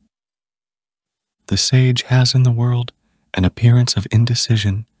 The sage has in the world an appearance of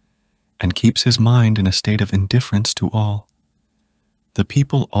indecision, and keeps his mind in a state of indifference to all. The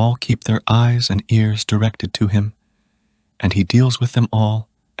people all keep their eyes and ears directed to him, and he deals with them all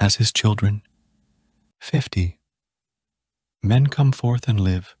as his children. 50. Men come forth and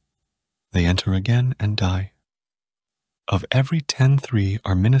live, they enter again and die. Of every 10, 3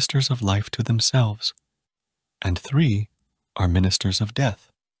 are ministers of life to themselves, and 3 are ministers of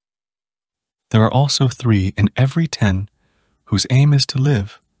death. There are also 3 in every 10 whose aim is to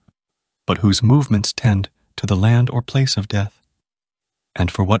live, but whose movements tend to the land or place of death.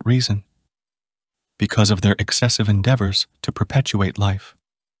 And for what reason? Because of their excessive endeavors to perpetuate life.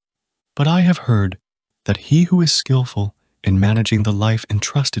 But I have heard that he who is skillful in managing the life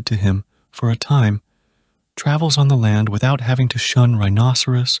entrusted to him for a time travels on the land without having to shun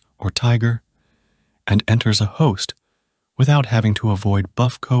rhinoceros or tiger, and enters a host without having to avoid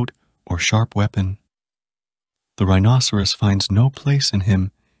buff coat or sharp weapon. The rhinoceros finds no place in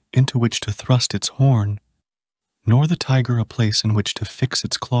him into which to thrust its horn, nor the tiger a place in which to fix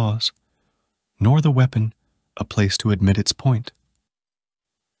its claws, nor the weapon a place to admit its point.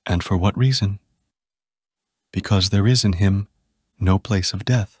 And for what reason? Because there is in him no place of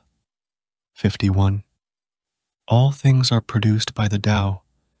death. 51. All things are produced by the Tao,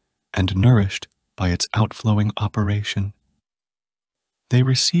 and nourished by its outflowing operation. They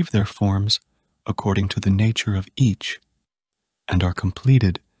receive their forms according to the nature of each, and are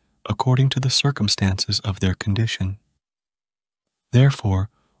completed according to the circumstances of their condition. Therefore,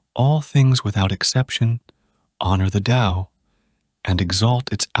 all things without exception honor the Tao, and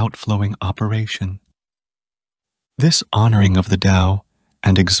exalt its outflowing operation. This honoring of the Tao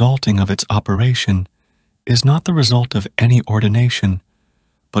and exalting of its operation is not the result of any ordination,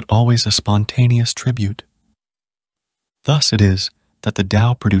 but always a spontaneous tribute. Thus it is that the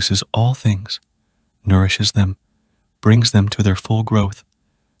Tao produces all things, nourishes them, brings them to their full growth,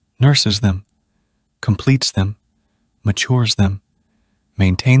 nurses them, completes them, matures them,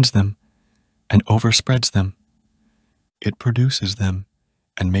 maintains them, and overspreads them. It produces them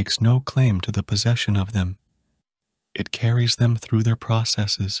and makes no claim to the possession of them. It carries them through their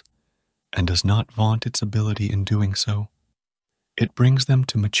processes and does not vaunt its ability in doing so. It brings them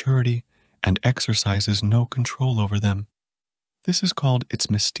to maturity and exercises no control over them. This is called its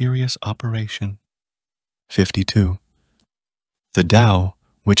mysterious operation. 52. The Tao,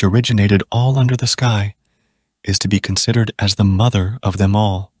 which originated all under the sky, is to be considered as the mother of them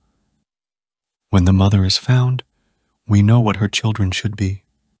all. When the mother is found, we know what her children should be.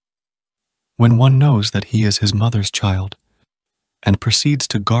 When one knows that he is his mother's child, and proceeds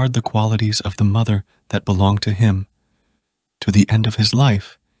to guard the qualities of the mother that belong to him, to the end of his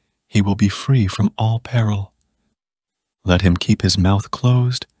life, he will be free from all peril. Let him keep his mouth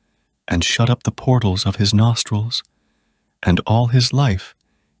closed and shut up the portals of his nostrils, and all his life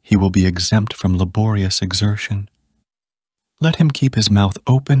he will be exempt from laborious exertion. Let him keep his mouth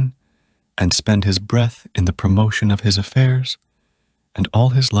open and spend his breath in the promotion of his affairs, and all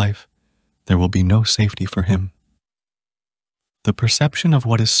his life there will be no safety for him. The perception of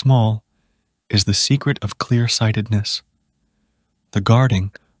what is small is the secret of clear-sightedness. The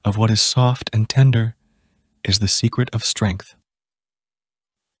guarding of what is soft and tender is the secret of strength.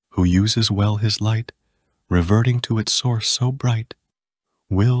 Who uses well his light, reverting to its source so bright,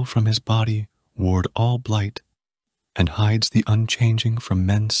 will from his body ward all blight, and hides the unchanging from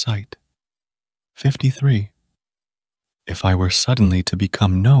men's sight. 53. If I were suddenly to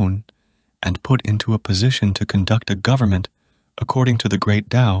become known and put into a position to conduct a government according to the great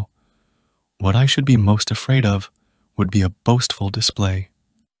Tao, what I should be most afraid of would be a boastful display.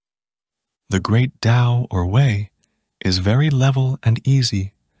 The great Tao or way is very level and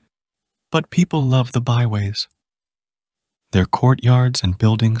easy, but people love the byways. Their courtyards and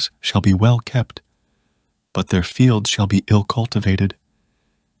buildings shall be well kept, but their fields shall be ill cultivated,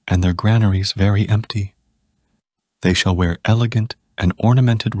 and their granaries very empty. They shall wear elegant and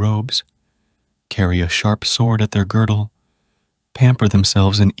ornamented robes, carry a sharp sword at their girdle, pamper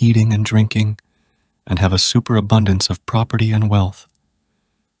themselves in eating and drinking, and have a superabundance of property and wealth.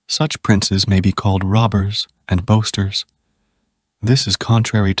 Such princes may be called robbers and boasters. This is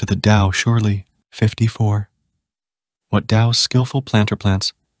contrary to the Tao, surely. 54. What Tao's skillful planter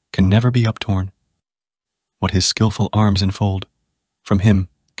plants can never be uptorn. What his skillful arms enfold, from him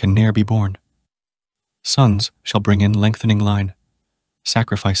can ne'er be born. Sons shall bring in lengthening line,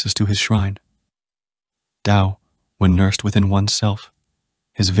 sacrifices to his shrine. Tao, when nursed within one's self,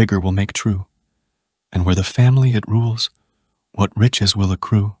 his vigor will make true, and where the family it rules, what riches will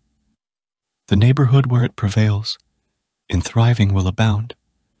accrue. The neighborhood where it prevails, in thriving will abound,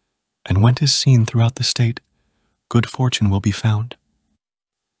 and when 'tis seen throughout the state, good fortune will be found.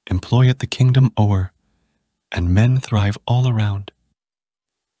 Employ it the kingdom o'er, and men thrive all around.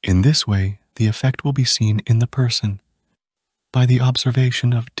 In this way, the effect will be seen in the person, by the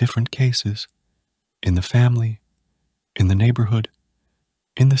observation of different cases, in the family, in the neighborhood,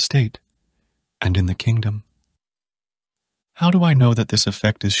 in the state, and in the kingdom. How do I know that this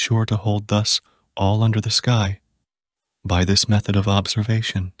effect is sure to hold thus all under the sky? By this method of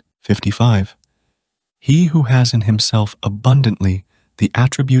observation. 55. He who has in himself abundantly the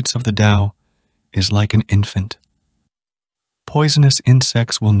attributes of the Tao is like an infant. Poisonous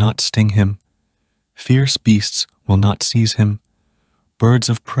insects will not sting him, fierce beasts will not seize him, birds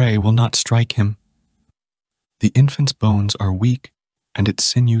of prey will not strike him. The infant's bones are weak and its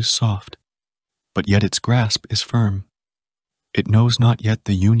sinews soft, but yet its grasp is firm. It knows not yet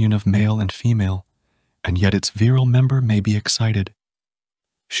the union of male and female, and yet its virile member may be excited,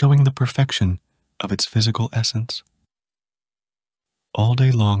 showing the perfection of its physical essence. All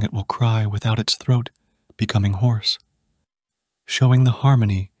day long it will cry without its throat becoming hoarse, showing the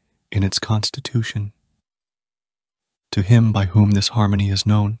harmony in its constitution. To him by whom this harmony is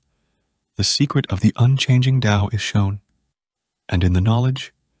known, the secret of the unchanging Tao is shown, and in the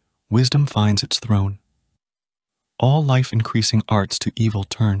knowledge, wisdom finds its throne. All life-increasing arts to evil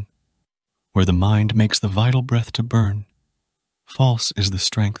turn, where the mind makes the vital breath to burn. False is the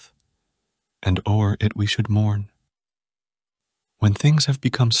strength, and o'er it we should mourn. When things have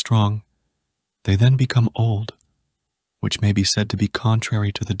become strong, they then become old, which may be said to be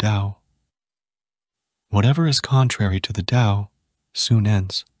contrary to the Tao. Whatever is contrary to the Tao soon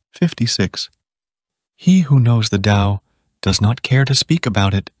ends. 56. He who knows the Tao does not care to speak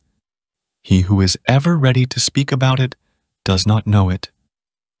about it. He who is ever ready to speak about it does not know it.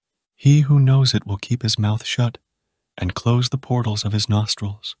 He who knows it will keep his mouth shut and close the portals of his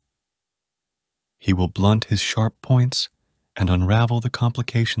nostrils. He will blunt his sharp points and unravel the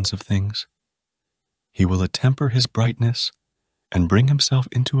complications of things. He will attemper his brightness and bring himself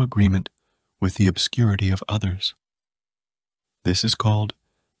into agreement with the obscurity of others. This is called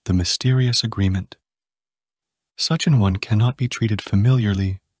the mysterious agreement. Such an one cannot be treated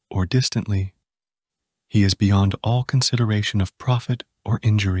familiarly or distantly. He is beyond all consideration of profit or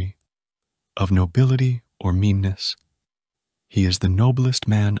injury, of nobility or meanness. He is the noblest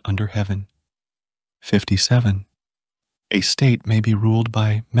man under heaven. 57. A state may be ruled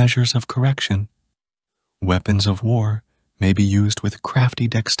by measures of correction. Weapons of war may be used with crafty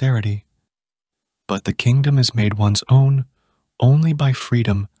dexterity. But the kingdom is made one's own only by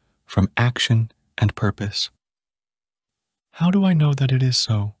freedom from action and purpose. How do I know that it is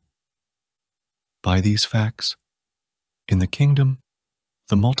so? By these facts. In the kingdom,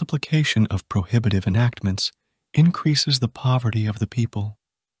 the multiplication of prohibitive enactments increases the poverty of the people.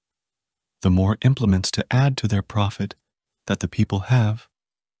 The more implements to add to their profit that the people have,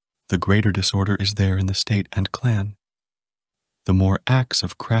 the greater disorder is there in the state and clan. The more acts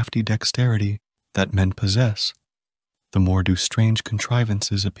of crafty dexterity that men possess, the more do strange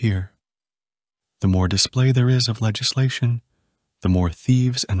contrivances appear. The more display there is of legislation, the more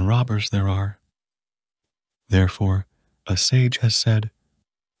thieves and robbers there are. Therefore, a sage has said,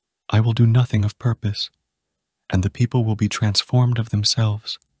 I will do nothing of purpose, and the people will be transformed of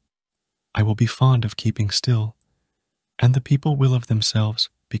themselves. I will be fond of keeping still, and the people will of themselves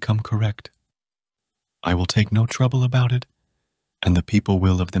become correct. I will take no trouble about it, and the people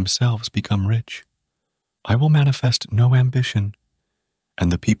will of themselves become rich. I will manifest no ambition,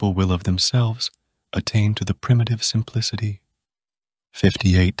 and the people will of themselves attain to the primitive simplicity.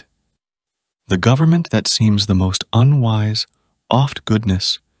 58. The government that seems the most unwise, oft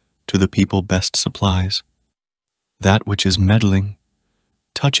goodness to the people best supplies. That which is meddling,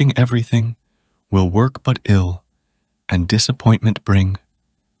 touching everything, will work but ill, and disappointment bring.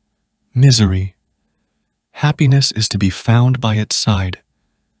 Misery. Happiness is to be found by its side.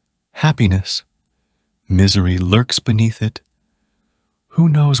 Happiness. Misery lurks beneath it. Who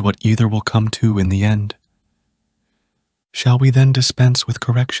knows what either will come to in the end? Shall we then dispense with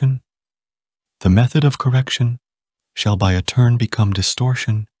correction? The method of correction shall by a turn become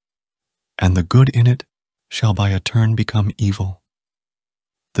distortion, and the good in it shall by a turn become evil.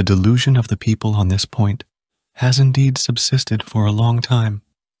 The delusion of the people on this point has indeed subsisted for a long time.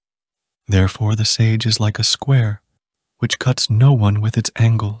 Therefore the sage is like a square which cuts no one with its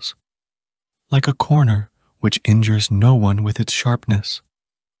angles, like a corner which injures no one with its sharpness.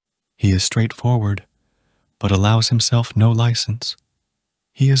 He is straightforward, but allows himself no license.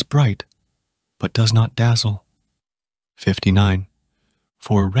 He is bright, but does not dazzle. 59.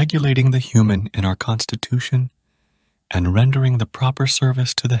 For regulating the human in our constitution and rendering the proper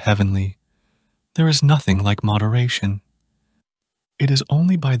service to the heavenly, there is nothing like moderation. It is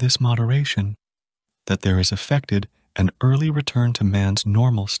only by this moderation that there is effected an early return to man's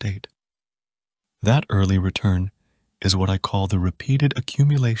normal state. That early return is what I call the repeated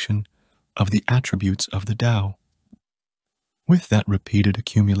accumulation of the attributes of the Tao. With that repeated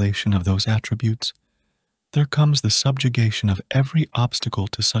accumulation of those attributes, there comes the subjugation of every obstacle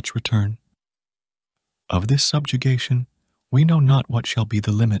to such return. Of this subjugation, we know not what shall be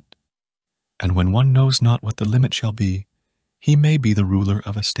the limit, and when one knows not what the limit shall be, he may be the ruler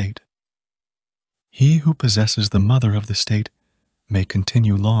of a state. He who possesses the mother of the state may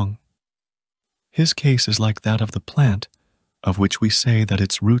continue long. His case is like that of the plant, of which we say that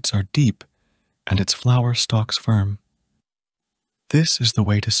its roots are deep and its flower stalks firm. This is the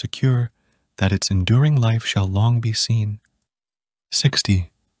way to secure that its enduring life shall long be seen.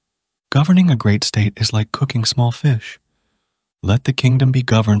 60. Governing a great state is like cooking small fish. Let the kingdom be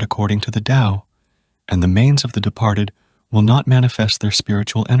governed according to the Tao, and the manes of the departed will not manifest their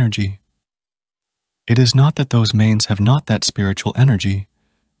spiritual energy. It is not that those manes have not that spiritual energy,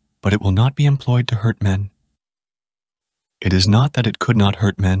 but it will not be employed to hurt men. It is not that it could not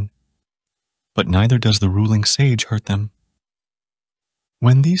hurt men, but neither does the ruling sage hurt them.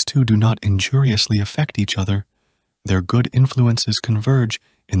 When these two do not injuriously affect each other, their good influences converge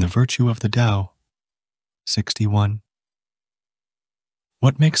in the virtue of the Tao. 61.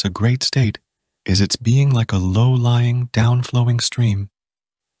 What makes a great state is its being like a low-lying, down-flowing stream.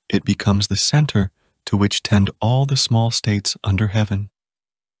 It becomes the center to which tend all the small states under heaven.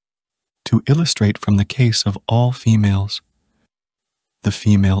 To illustrate from the case of all females, the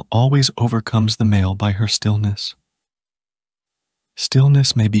female always overcomes the male by her stillness.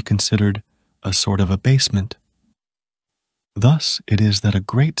 Stillness may be considered a sort of abasement. Thus it is that a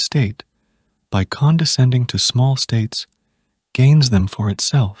great state, by condescending to small states, gains them for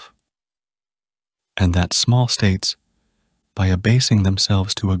itself, and that small states, by abasing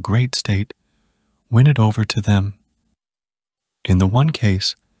themselves to a great state, win it over to them. In the one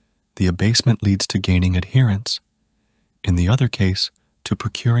case, the abasement leads to gaining adherence. In the other case, to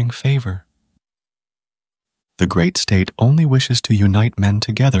procuring favor. The great state only wishes to unite men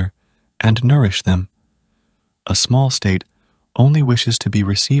together and nourish them. A small state only wishes to be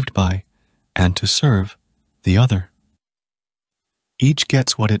received by and to serve the other. Each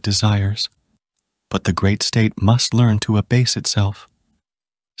gets what it desires, but the great state must learn to abase itself.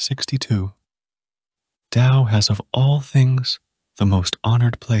 62. Tao has of all things the most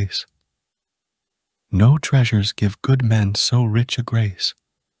honored place. No treasures give good men so rich a grace.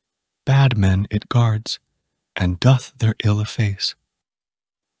 Bad men it guards, and doth their ill efface.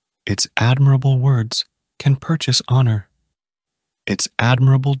 Its admirable words can purchase honor. Its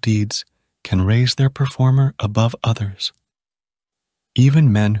admirable deeds can raise their performer above others.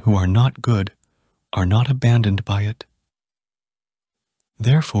 Even men who are not good are not abandoned by it.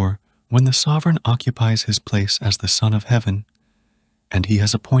 Therefore, when the sovereign occupies his place as the Son of Heaven, and he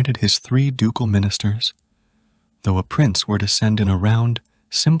has appointed his 3 ducal ministers, though a prince were to send in a round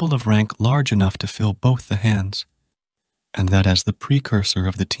symbol of rank large enough to fill both the hands, and that as the precursor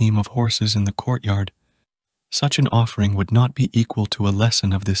of the team of horses in the courtyard, such an offering would not be equal to a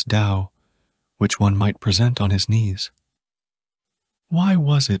lesson of this Tao, which one might present on his knees. Why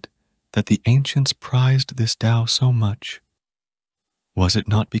was it that the ancients prized this Tao so much? Was it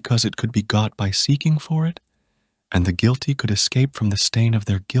not because it could be got by seeking for it, and the guilty could escape from the stain of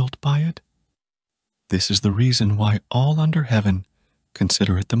their guilt by it? This is the reason why all under heaven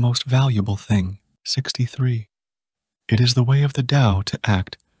consider it the most valuable thing. 63. It is the way of the Tao to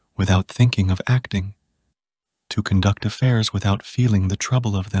act without thinking of acting, to conduct affairs without feeling the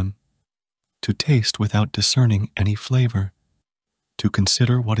trouble of them, to taste without discerning any flavor, to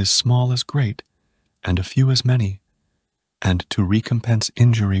consider what is small as great, and a few as many, and to recompense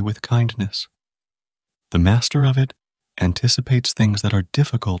injury with kindness. The master of it anticipates things that are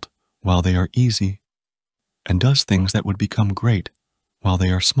difficult while they are easy, and does things that would become great while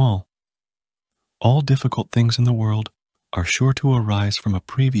they are small. All difficult things in the world are sure to arise from a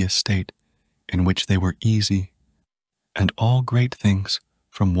previous state in which they were easy, and all great things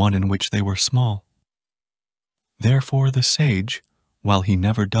from one in which they were small. Therefore the sage, while he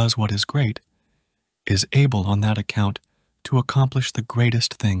never does what is great, is able on that account to accomplish the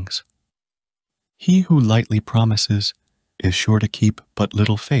greatest things. He who lightly promises is sure to keep but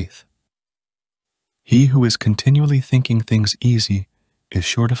little faith. He who is continually thinking things easy is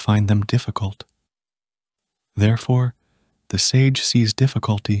sure to find them difficult. Therefore, the sage sees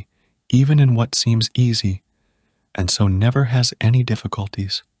difficulty even in what seems easy, and so never has any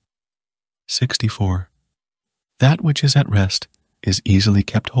difficulties. 64. That which is at rest is easily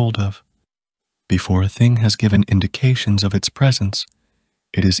kept hold of. Before a thing has given indications of its presence,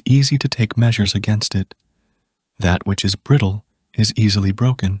 it is easy to take measures against it. That which is brittle is easily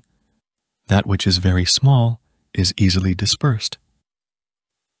broken. That which is very small is easily dispersed.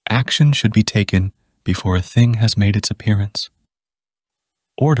 Action should be taken before a thing has made its appearance.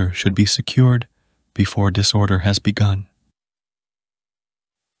 Order should be secured before disorder has begun.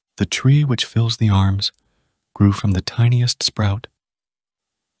 The tree which fills the arms grew from the tiniest sprout.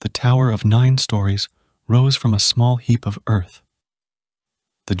 The tower of 9 stories rose from a small heap of earth.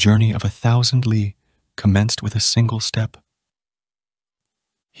 The journey of 1,000 li commenced with a single step.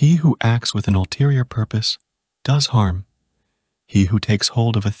 He who acts with an ulterior purpose does harm. He who takes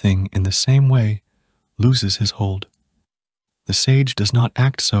hold of a thing in the same way loses his hold. The sage does not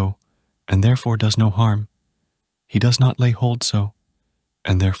act so, and therefore does no harm. He does not lay hold so,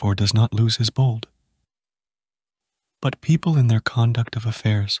 and therefore does not lose his bold. But people in their conduct of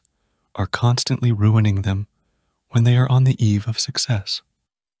affairs are constantly ruining them when they are on the eve of success.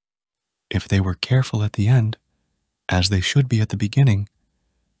 If they were careful at the end, as they should be at the beginning,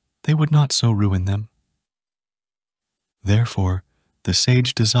 they would not so ruin them. Therefore, the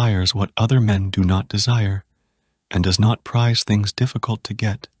sage desires what other men do not desire, and does not prize things difficult to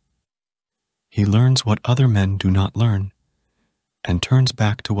get. He learns what other men do not learn, and turns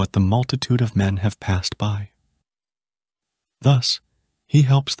back to what the multitude of men have passed by. Thus, he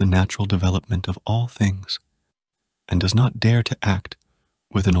helps the natural development of all things, and does not dare to act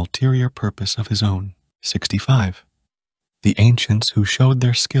with an ulterior purpose of his own. 65. The ancients who showed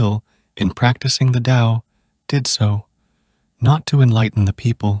their skill in practicing the Tao did so, not to enlighten the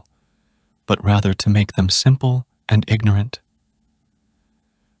people, but rather to make them simple and ignorant.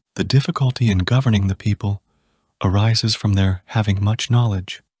 The difficulty in governing the people arises from their having much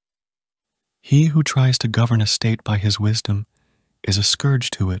knowledge. He who tries to govern a state by his wisdom is a scourge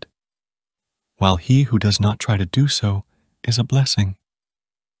to it, while he who does not try to do so is a blessing.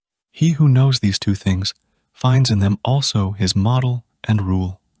 He who knows these two things finds in them also his model and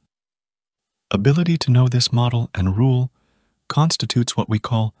rule. Ability to know this model and rule constitutes what we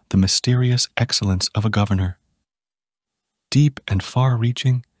call the mysterious excellence of a governor. Deep and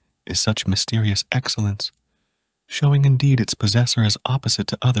far-reaching is such mysterious excellence, showing indeed its possessor as opposite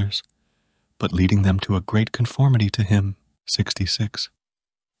to others, but leading them to a great conformity to him. 66.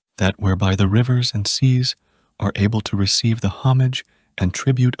 That whereby the rivers and seas are able to receive the homage and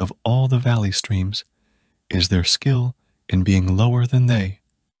tribute of all the valley streams is their skill in being lower than they.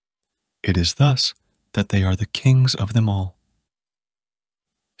 It is thus that they are the kings of them all.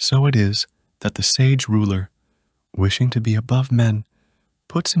 So it is that the sage ruler, wishing to be above men,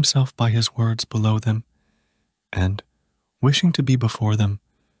 puts himself by his words below them, and, wishing to be before them,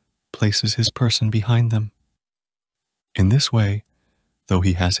 places his person behind them. In this way, though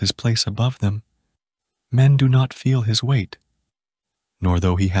he has his place above them, men do not feel his weight, nor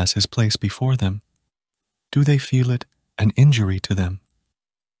though he has his place before them, do they feel it an injury to them.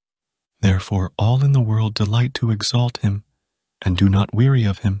 Therefore all in the world delight to exalt him, and do not weary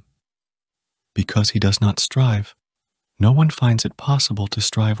of him. Because he does not strive, no one finds it possible to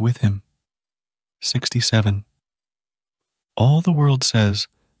strive with him. 67. All the world says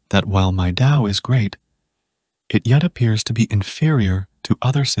that while my Tao is great, it yet appears to be inferior to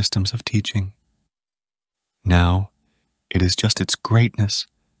other systems of teaching. Now, it is just its greatness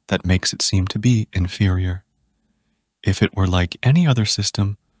that makes it seem to be inferior. If it were like any other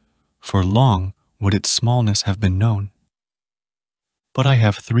system, for long would its smallness have been known. But I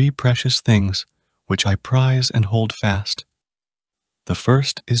have three precious things which I prize and hold fast. The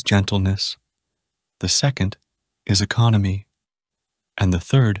first is gentleness, the second is economy, and the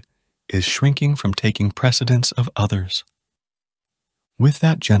third is shrinking from taking precedence of others. With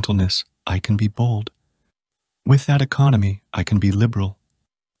that gentleness, I can be bold. With that economy, I can be liberal.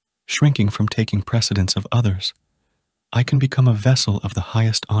 Shrinking from taking precedence of others, I can become a vessel of the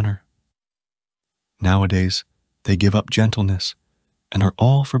highest honor. Nowadays, they give up gentleness and are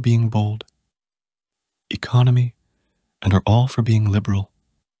all for being bold, economy, and are all for being liberal,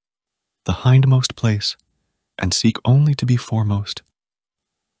 the hindmost place, and seek only to be foremost,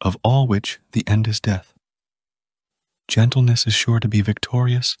 of all which the end is death. Gentleness is sure to be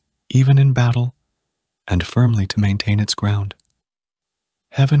victorious, even in battle, and firmly to maintain its ground.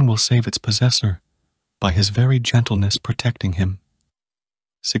 Heaven will save its possessor by his very gentleness protecting him.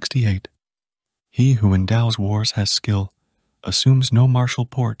 68. He who endows wars has skill, assumes no martial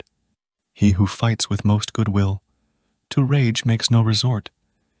port. He who fights with most goodwill, to rage makes no resort.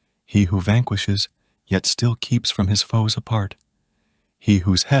 He who vanquishes, yet still keeps from his foes apart. He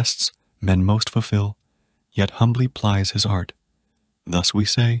whose hests men most fulfill, yet humbly plies his art. Thus we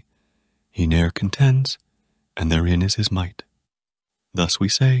say, he ne'er contends, and therein is his might. Thus we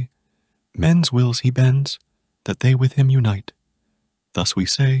say, men's wills he bends, that they with him unite. Thus we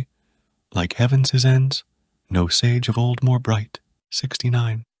say, like heaven's his ends, no sage of old more bright.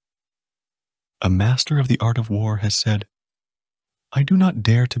 69. A master of the art of war has said, I do not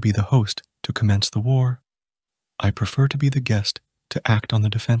dare to be the host to commence the war. I prefer to be the guest to act on the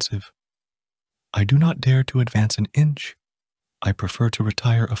defensive. I do not dare to advance an inch. I prefer to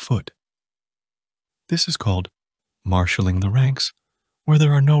retire a foot. This is called marshalling the ranks where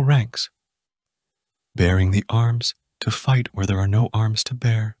there are no ranks, bearing the arms to fight where there are no arms to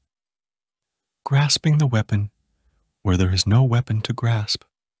bear, grasping the weapon where there is no weapon to grasp,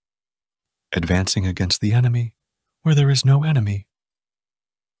 advancing against the enemy where there is no enemy.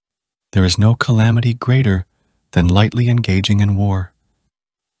 There is no calamity greater than lightly engaging in war.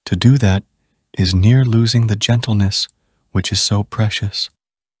 To do that is near losing the gentleness which is so precious.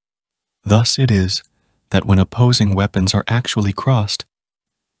 Thus it is that when opposing weapons are actually crossed,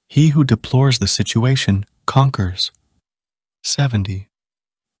 he who deplores the situation conquers. 70.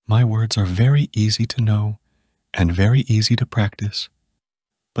 My words are very easy to know and very easy to practice,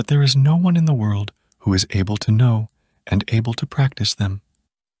 but there is no one in the world who is able to know and able to practice them.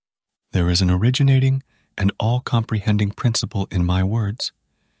 There is an originating and all-comprehending principle in my words,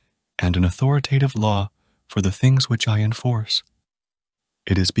 and an authoritative law for the things which I enforce.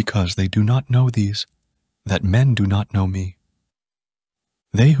 It is because they do not know these that men do not know me.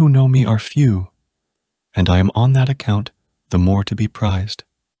 They who know me are few, and I am on that account the more to be prized.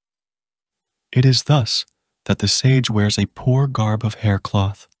 It is thus that the sage wears a poor garb of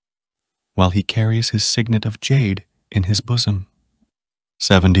haircloth, while he carries his signet of jade in his bosom.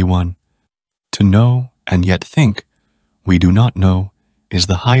 71. To know and yet think we do not know is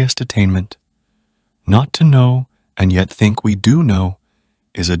the highest attainment, Not to know and yet think we do know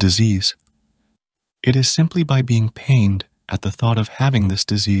is a disease. It is simply by being pained at the thought of having this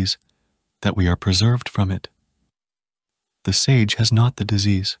disease that we are preserved from it. The sage has not the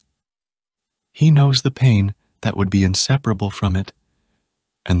disease. He knows the pain that would be inseparable from it,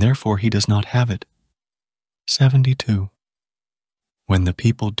 and therefore he does not have it. 72. When the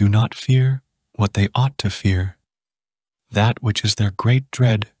people do not fear what they ought to fear, that which is their great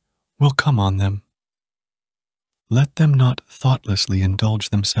dread will come on them. Let them not thoughtlessly indulge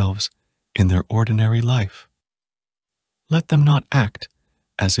themselves in their ordinary life. Let them not act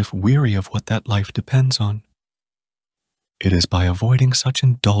as if weary of what that life depends on. It is by avoiding such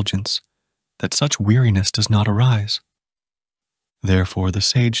indulgence that such weariness does not arise. Therefore the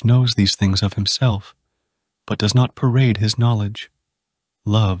sage knows these things of himself, but does not parade his knowledge,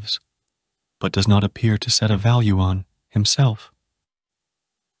 loves, but does not appear to set a value on himself.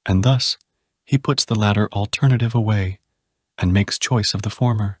 And thus he puts the latter alternative away and makes choice of the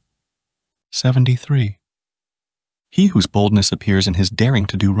former. 73. He whose boldness appears in his daring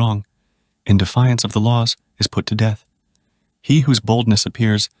to do wrong, in defiance of the laws, is put to death. He whose boldness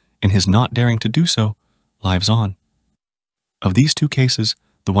appears in his not daring to do so, lives on. Of these two cases,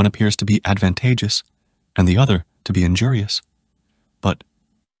 the one appears to be advantageous, and the other to be injurious. But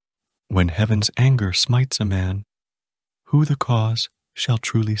when heaven's anger smites a man, who the cause shall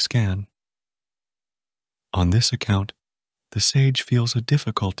truly scan? On this account, the sage feels a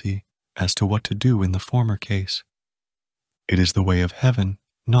difficulty as to what to do in the former case. It is the way of heaven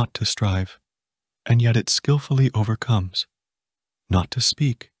not to strive, and yet it skillfully overcomes, not to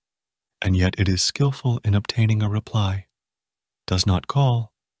speak, and yet it is skillful in obtaining a reply, does not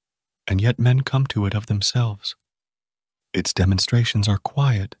call, and yet men come to it of themselves. Its demonstrations are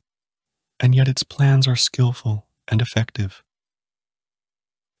quiet, and yet its plans are skillful and effective.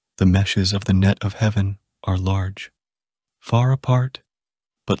 The meshes of the net of heaven are large, far apart,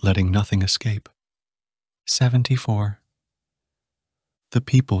 but letting nothing escape. 74. The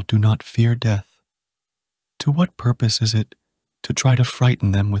people do not fear death. To what purpose is it to try to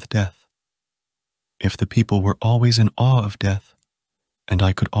frighten them with death? If the people were always in awe of death, and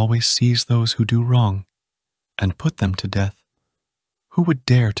I could always seize those who do wrong and put them to death, who would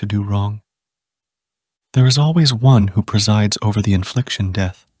dare to do wrong? There is always one who presides over the infliction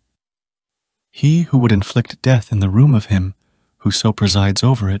death. He who would inflict death in the room of him who so presides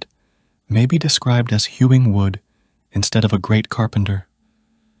over it may be described as hewing wood instead of a great carpenter.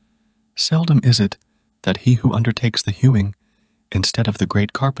 Seldom is it that he who undertakes the hewing instead of the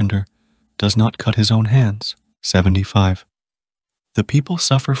great carpenter does not cut his own hands. 75. The people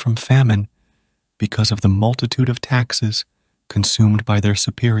suffer from famine because of the multitude of taxes consumed by their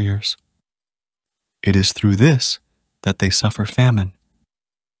superiors. It is through this that they suffer famine.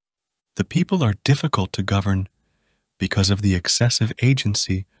 The people are difficult to govern because of the excessive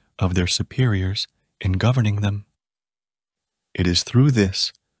agency of their superiors in governing them. It is through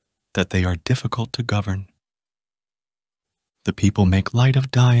this that they are difficult to govern. The people make light of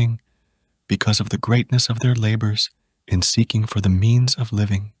dying because of the greatness of their labors in seeking for the means of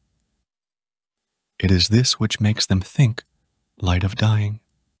living. It is this which makes them think light of dying.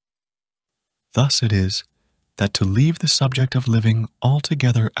 Thus it is that to leave the subject of living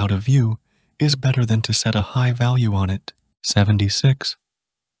altogether out of view is better than to set a high value on it. 76.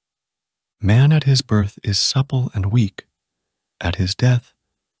 Man at his birth is supple and weak, at his death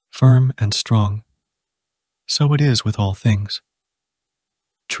firm and strong. So it is with all things.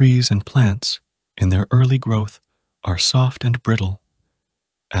 Trees and plants, in their early growth, are soft and brittle,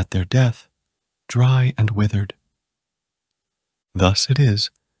 at their death dry and withered. Thus it is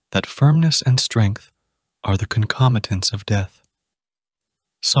that firmness and strength are the concomitants of death,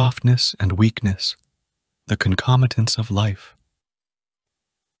 softness and weakness the concomitants of life.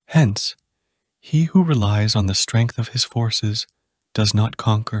 Hence, he who relies on the strength of his forces does not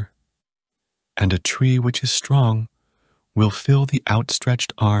conquer, and a tree which is strong will fill the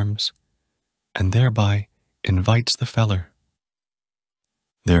outstretched arms, and thereby invites the feller.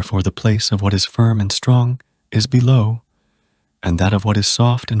 Therefore the place of what is firm and strong is below, and that of what is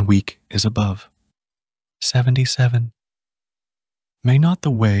soft and weak is above. 77. May not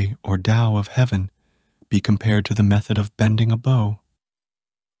the way or Tao of heaven be compared to the method of bending a bow?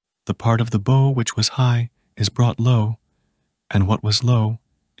 The part of the bow which was high is brought low, and what was low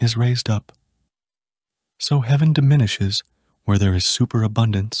is raised up. So heaven diminishes where there is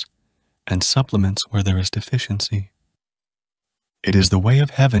superabundance, and supplements where there is deficiency. It is the way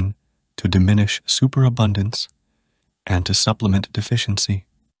of heaven to diminish superabundance and to supplement deficiency.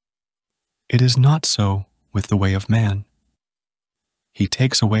 It is not so with the way of man. He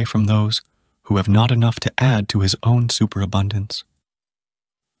takes away from those who have not enough to add to his own superabundance.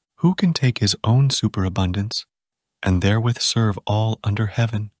 Who can take his own superabundance and therewith serve all under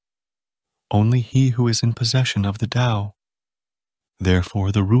heaven? Only he who is in possession of the Tao.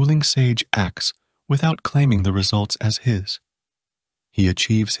 Therefore, the ruling sage acts without claiming the results as his. He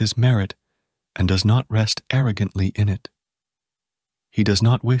achieves his merit and does not rest arrogantly in it. He does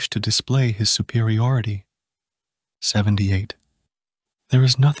not wish to display his superiority. 78. There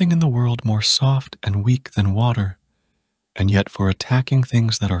is nothing in the world more soft and weak than water, and yet for attacking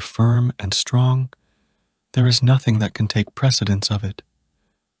things that are firm and strong, there is nothing that can take precedence of it,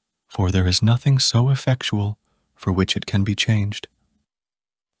 for there is nothing so effectual for which it can be changed.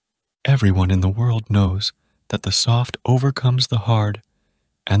 Everyone in the world knows that the soft overcomes the hard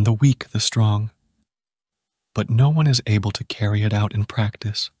and the weak the strong, but no one is able to carry it out in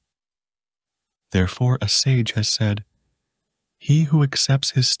practice. Therefore a sage has said, "He who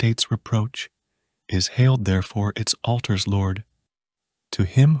accepts his state's reproach is hailed therefore its altar's lord. To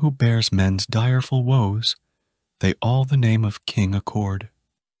him who bears men's direful woes, they all the name of king accord."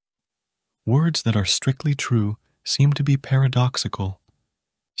 Words that are strictly true seem to be paradoxical.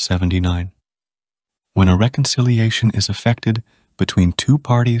 79. When a reconciliation is effected between two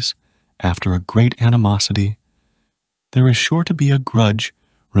parties after a great animosity, there is sure to be a grudge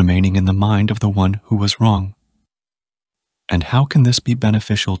remaining in the mind of the one who was wrong. And how can this be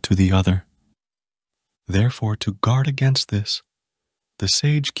beneficial to the other? Therefore, to guard against this, the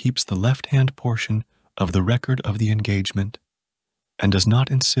sage keeps the left-hand portion of the record of the engagement and does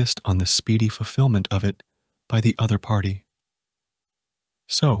not insist on the speedy fulfillment of it by the other party.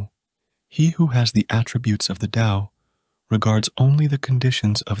 So, he who has the attributes of the Tao regards only the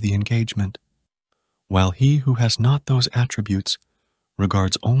conditions of the engagement, while he who has not those attributes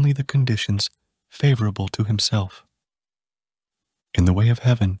regards only the conditions favorable to himself. In the way of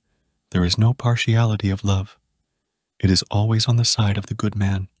heaven, there is no partiality of love. It is always on the side of the good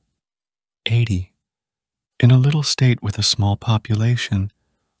man. 80. In a little state with a small population,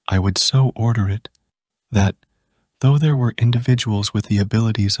 I would so order it that, though there were individuals with the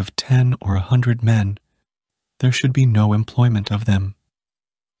abilities of 10 or 100 men, there should be no employment of them.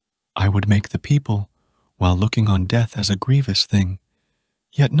 I would make the people, while looking on death as a grievous thing,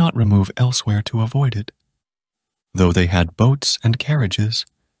 yet not remove elsewhere to avoid it. Though they had boats and carriages,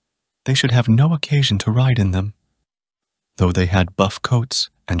 they should have no occasion to ride in them. Though they had buff coats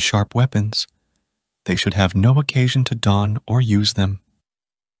and sharp weapons, they should have no occasion to don or use them.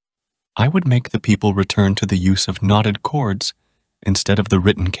 I would make the people return to the use of knotted cords instead of the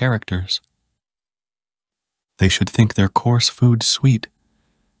written characters. They should think their coarse food sweet,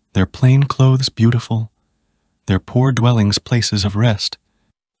 their plain clothes beautiful, their poor dwellings places of rest,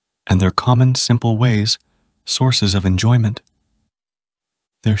 and their common simple ways sources of enjoyment.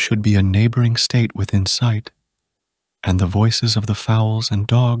 There should be a neighboring state within sight, and the voices of the fowls and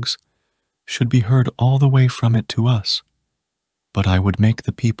dogs should be heard all the way from it to us. But I would make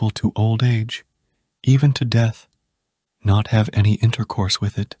the people to old age, even to death, not have any intercourse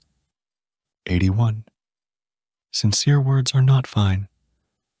with it. 81. Sincere words are not fine.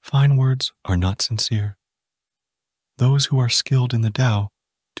 Fine words are not sincere. Those who are skilled in the Tao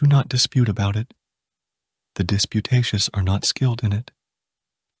do not dispute about it. The disputatious are not skilled in it.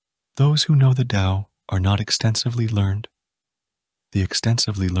 Those who know the Tao are not extensively learned. The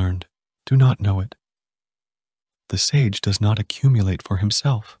extensively learned do not know it. The sage does not accumulate for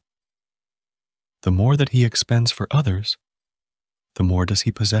himself. The more that he expends for others, the more does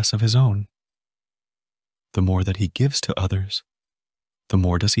he possess of his own. The more that he gives to others, the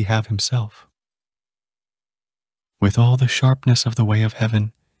more does he have himself. With all the sharpness of the way of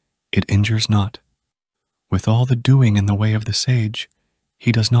heaven, it injures not. With all the doing in the way of the sage,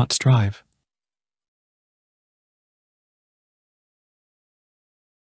 he does not strive.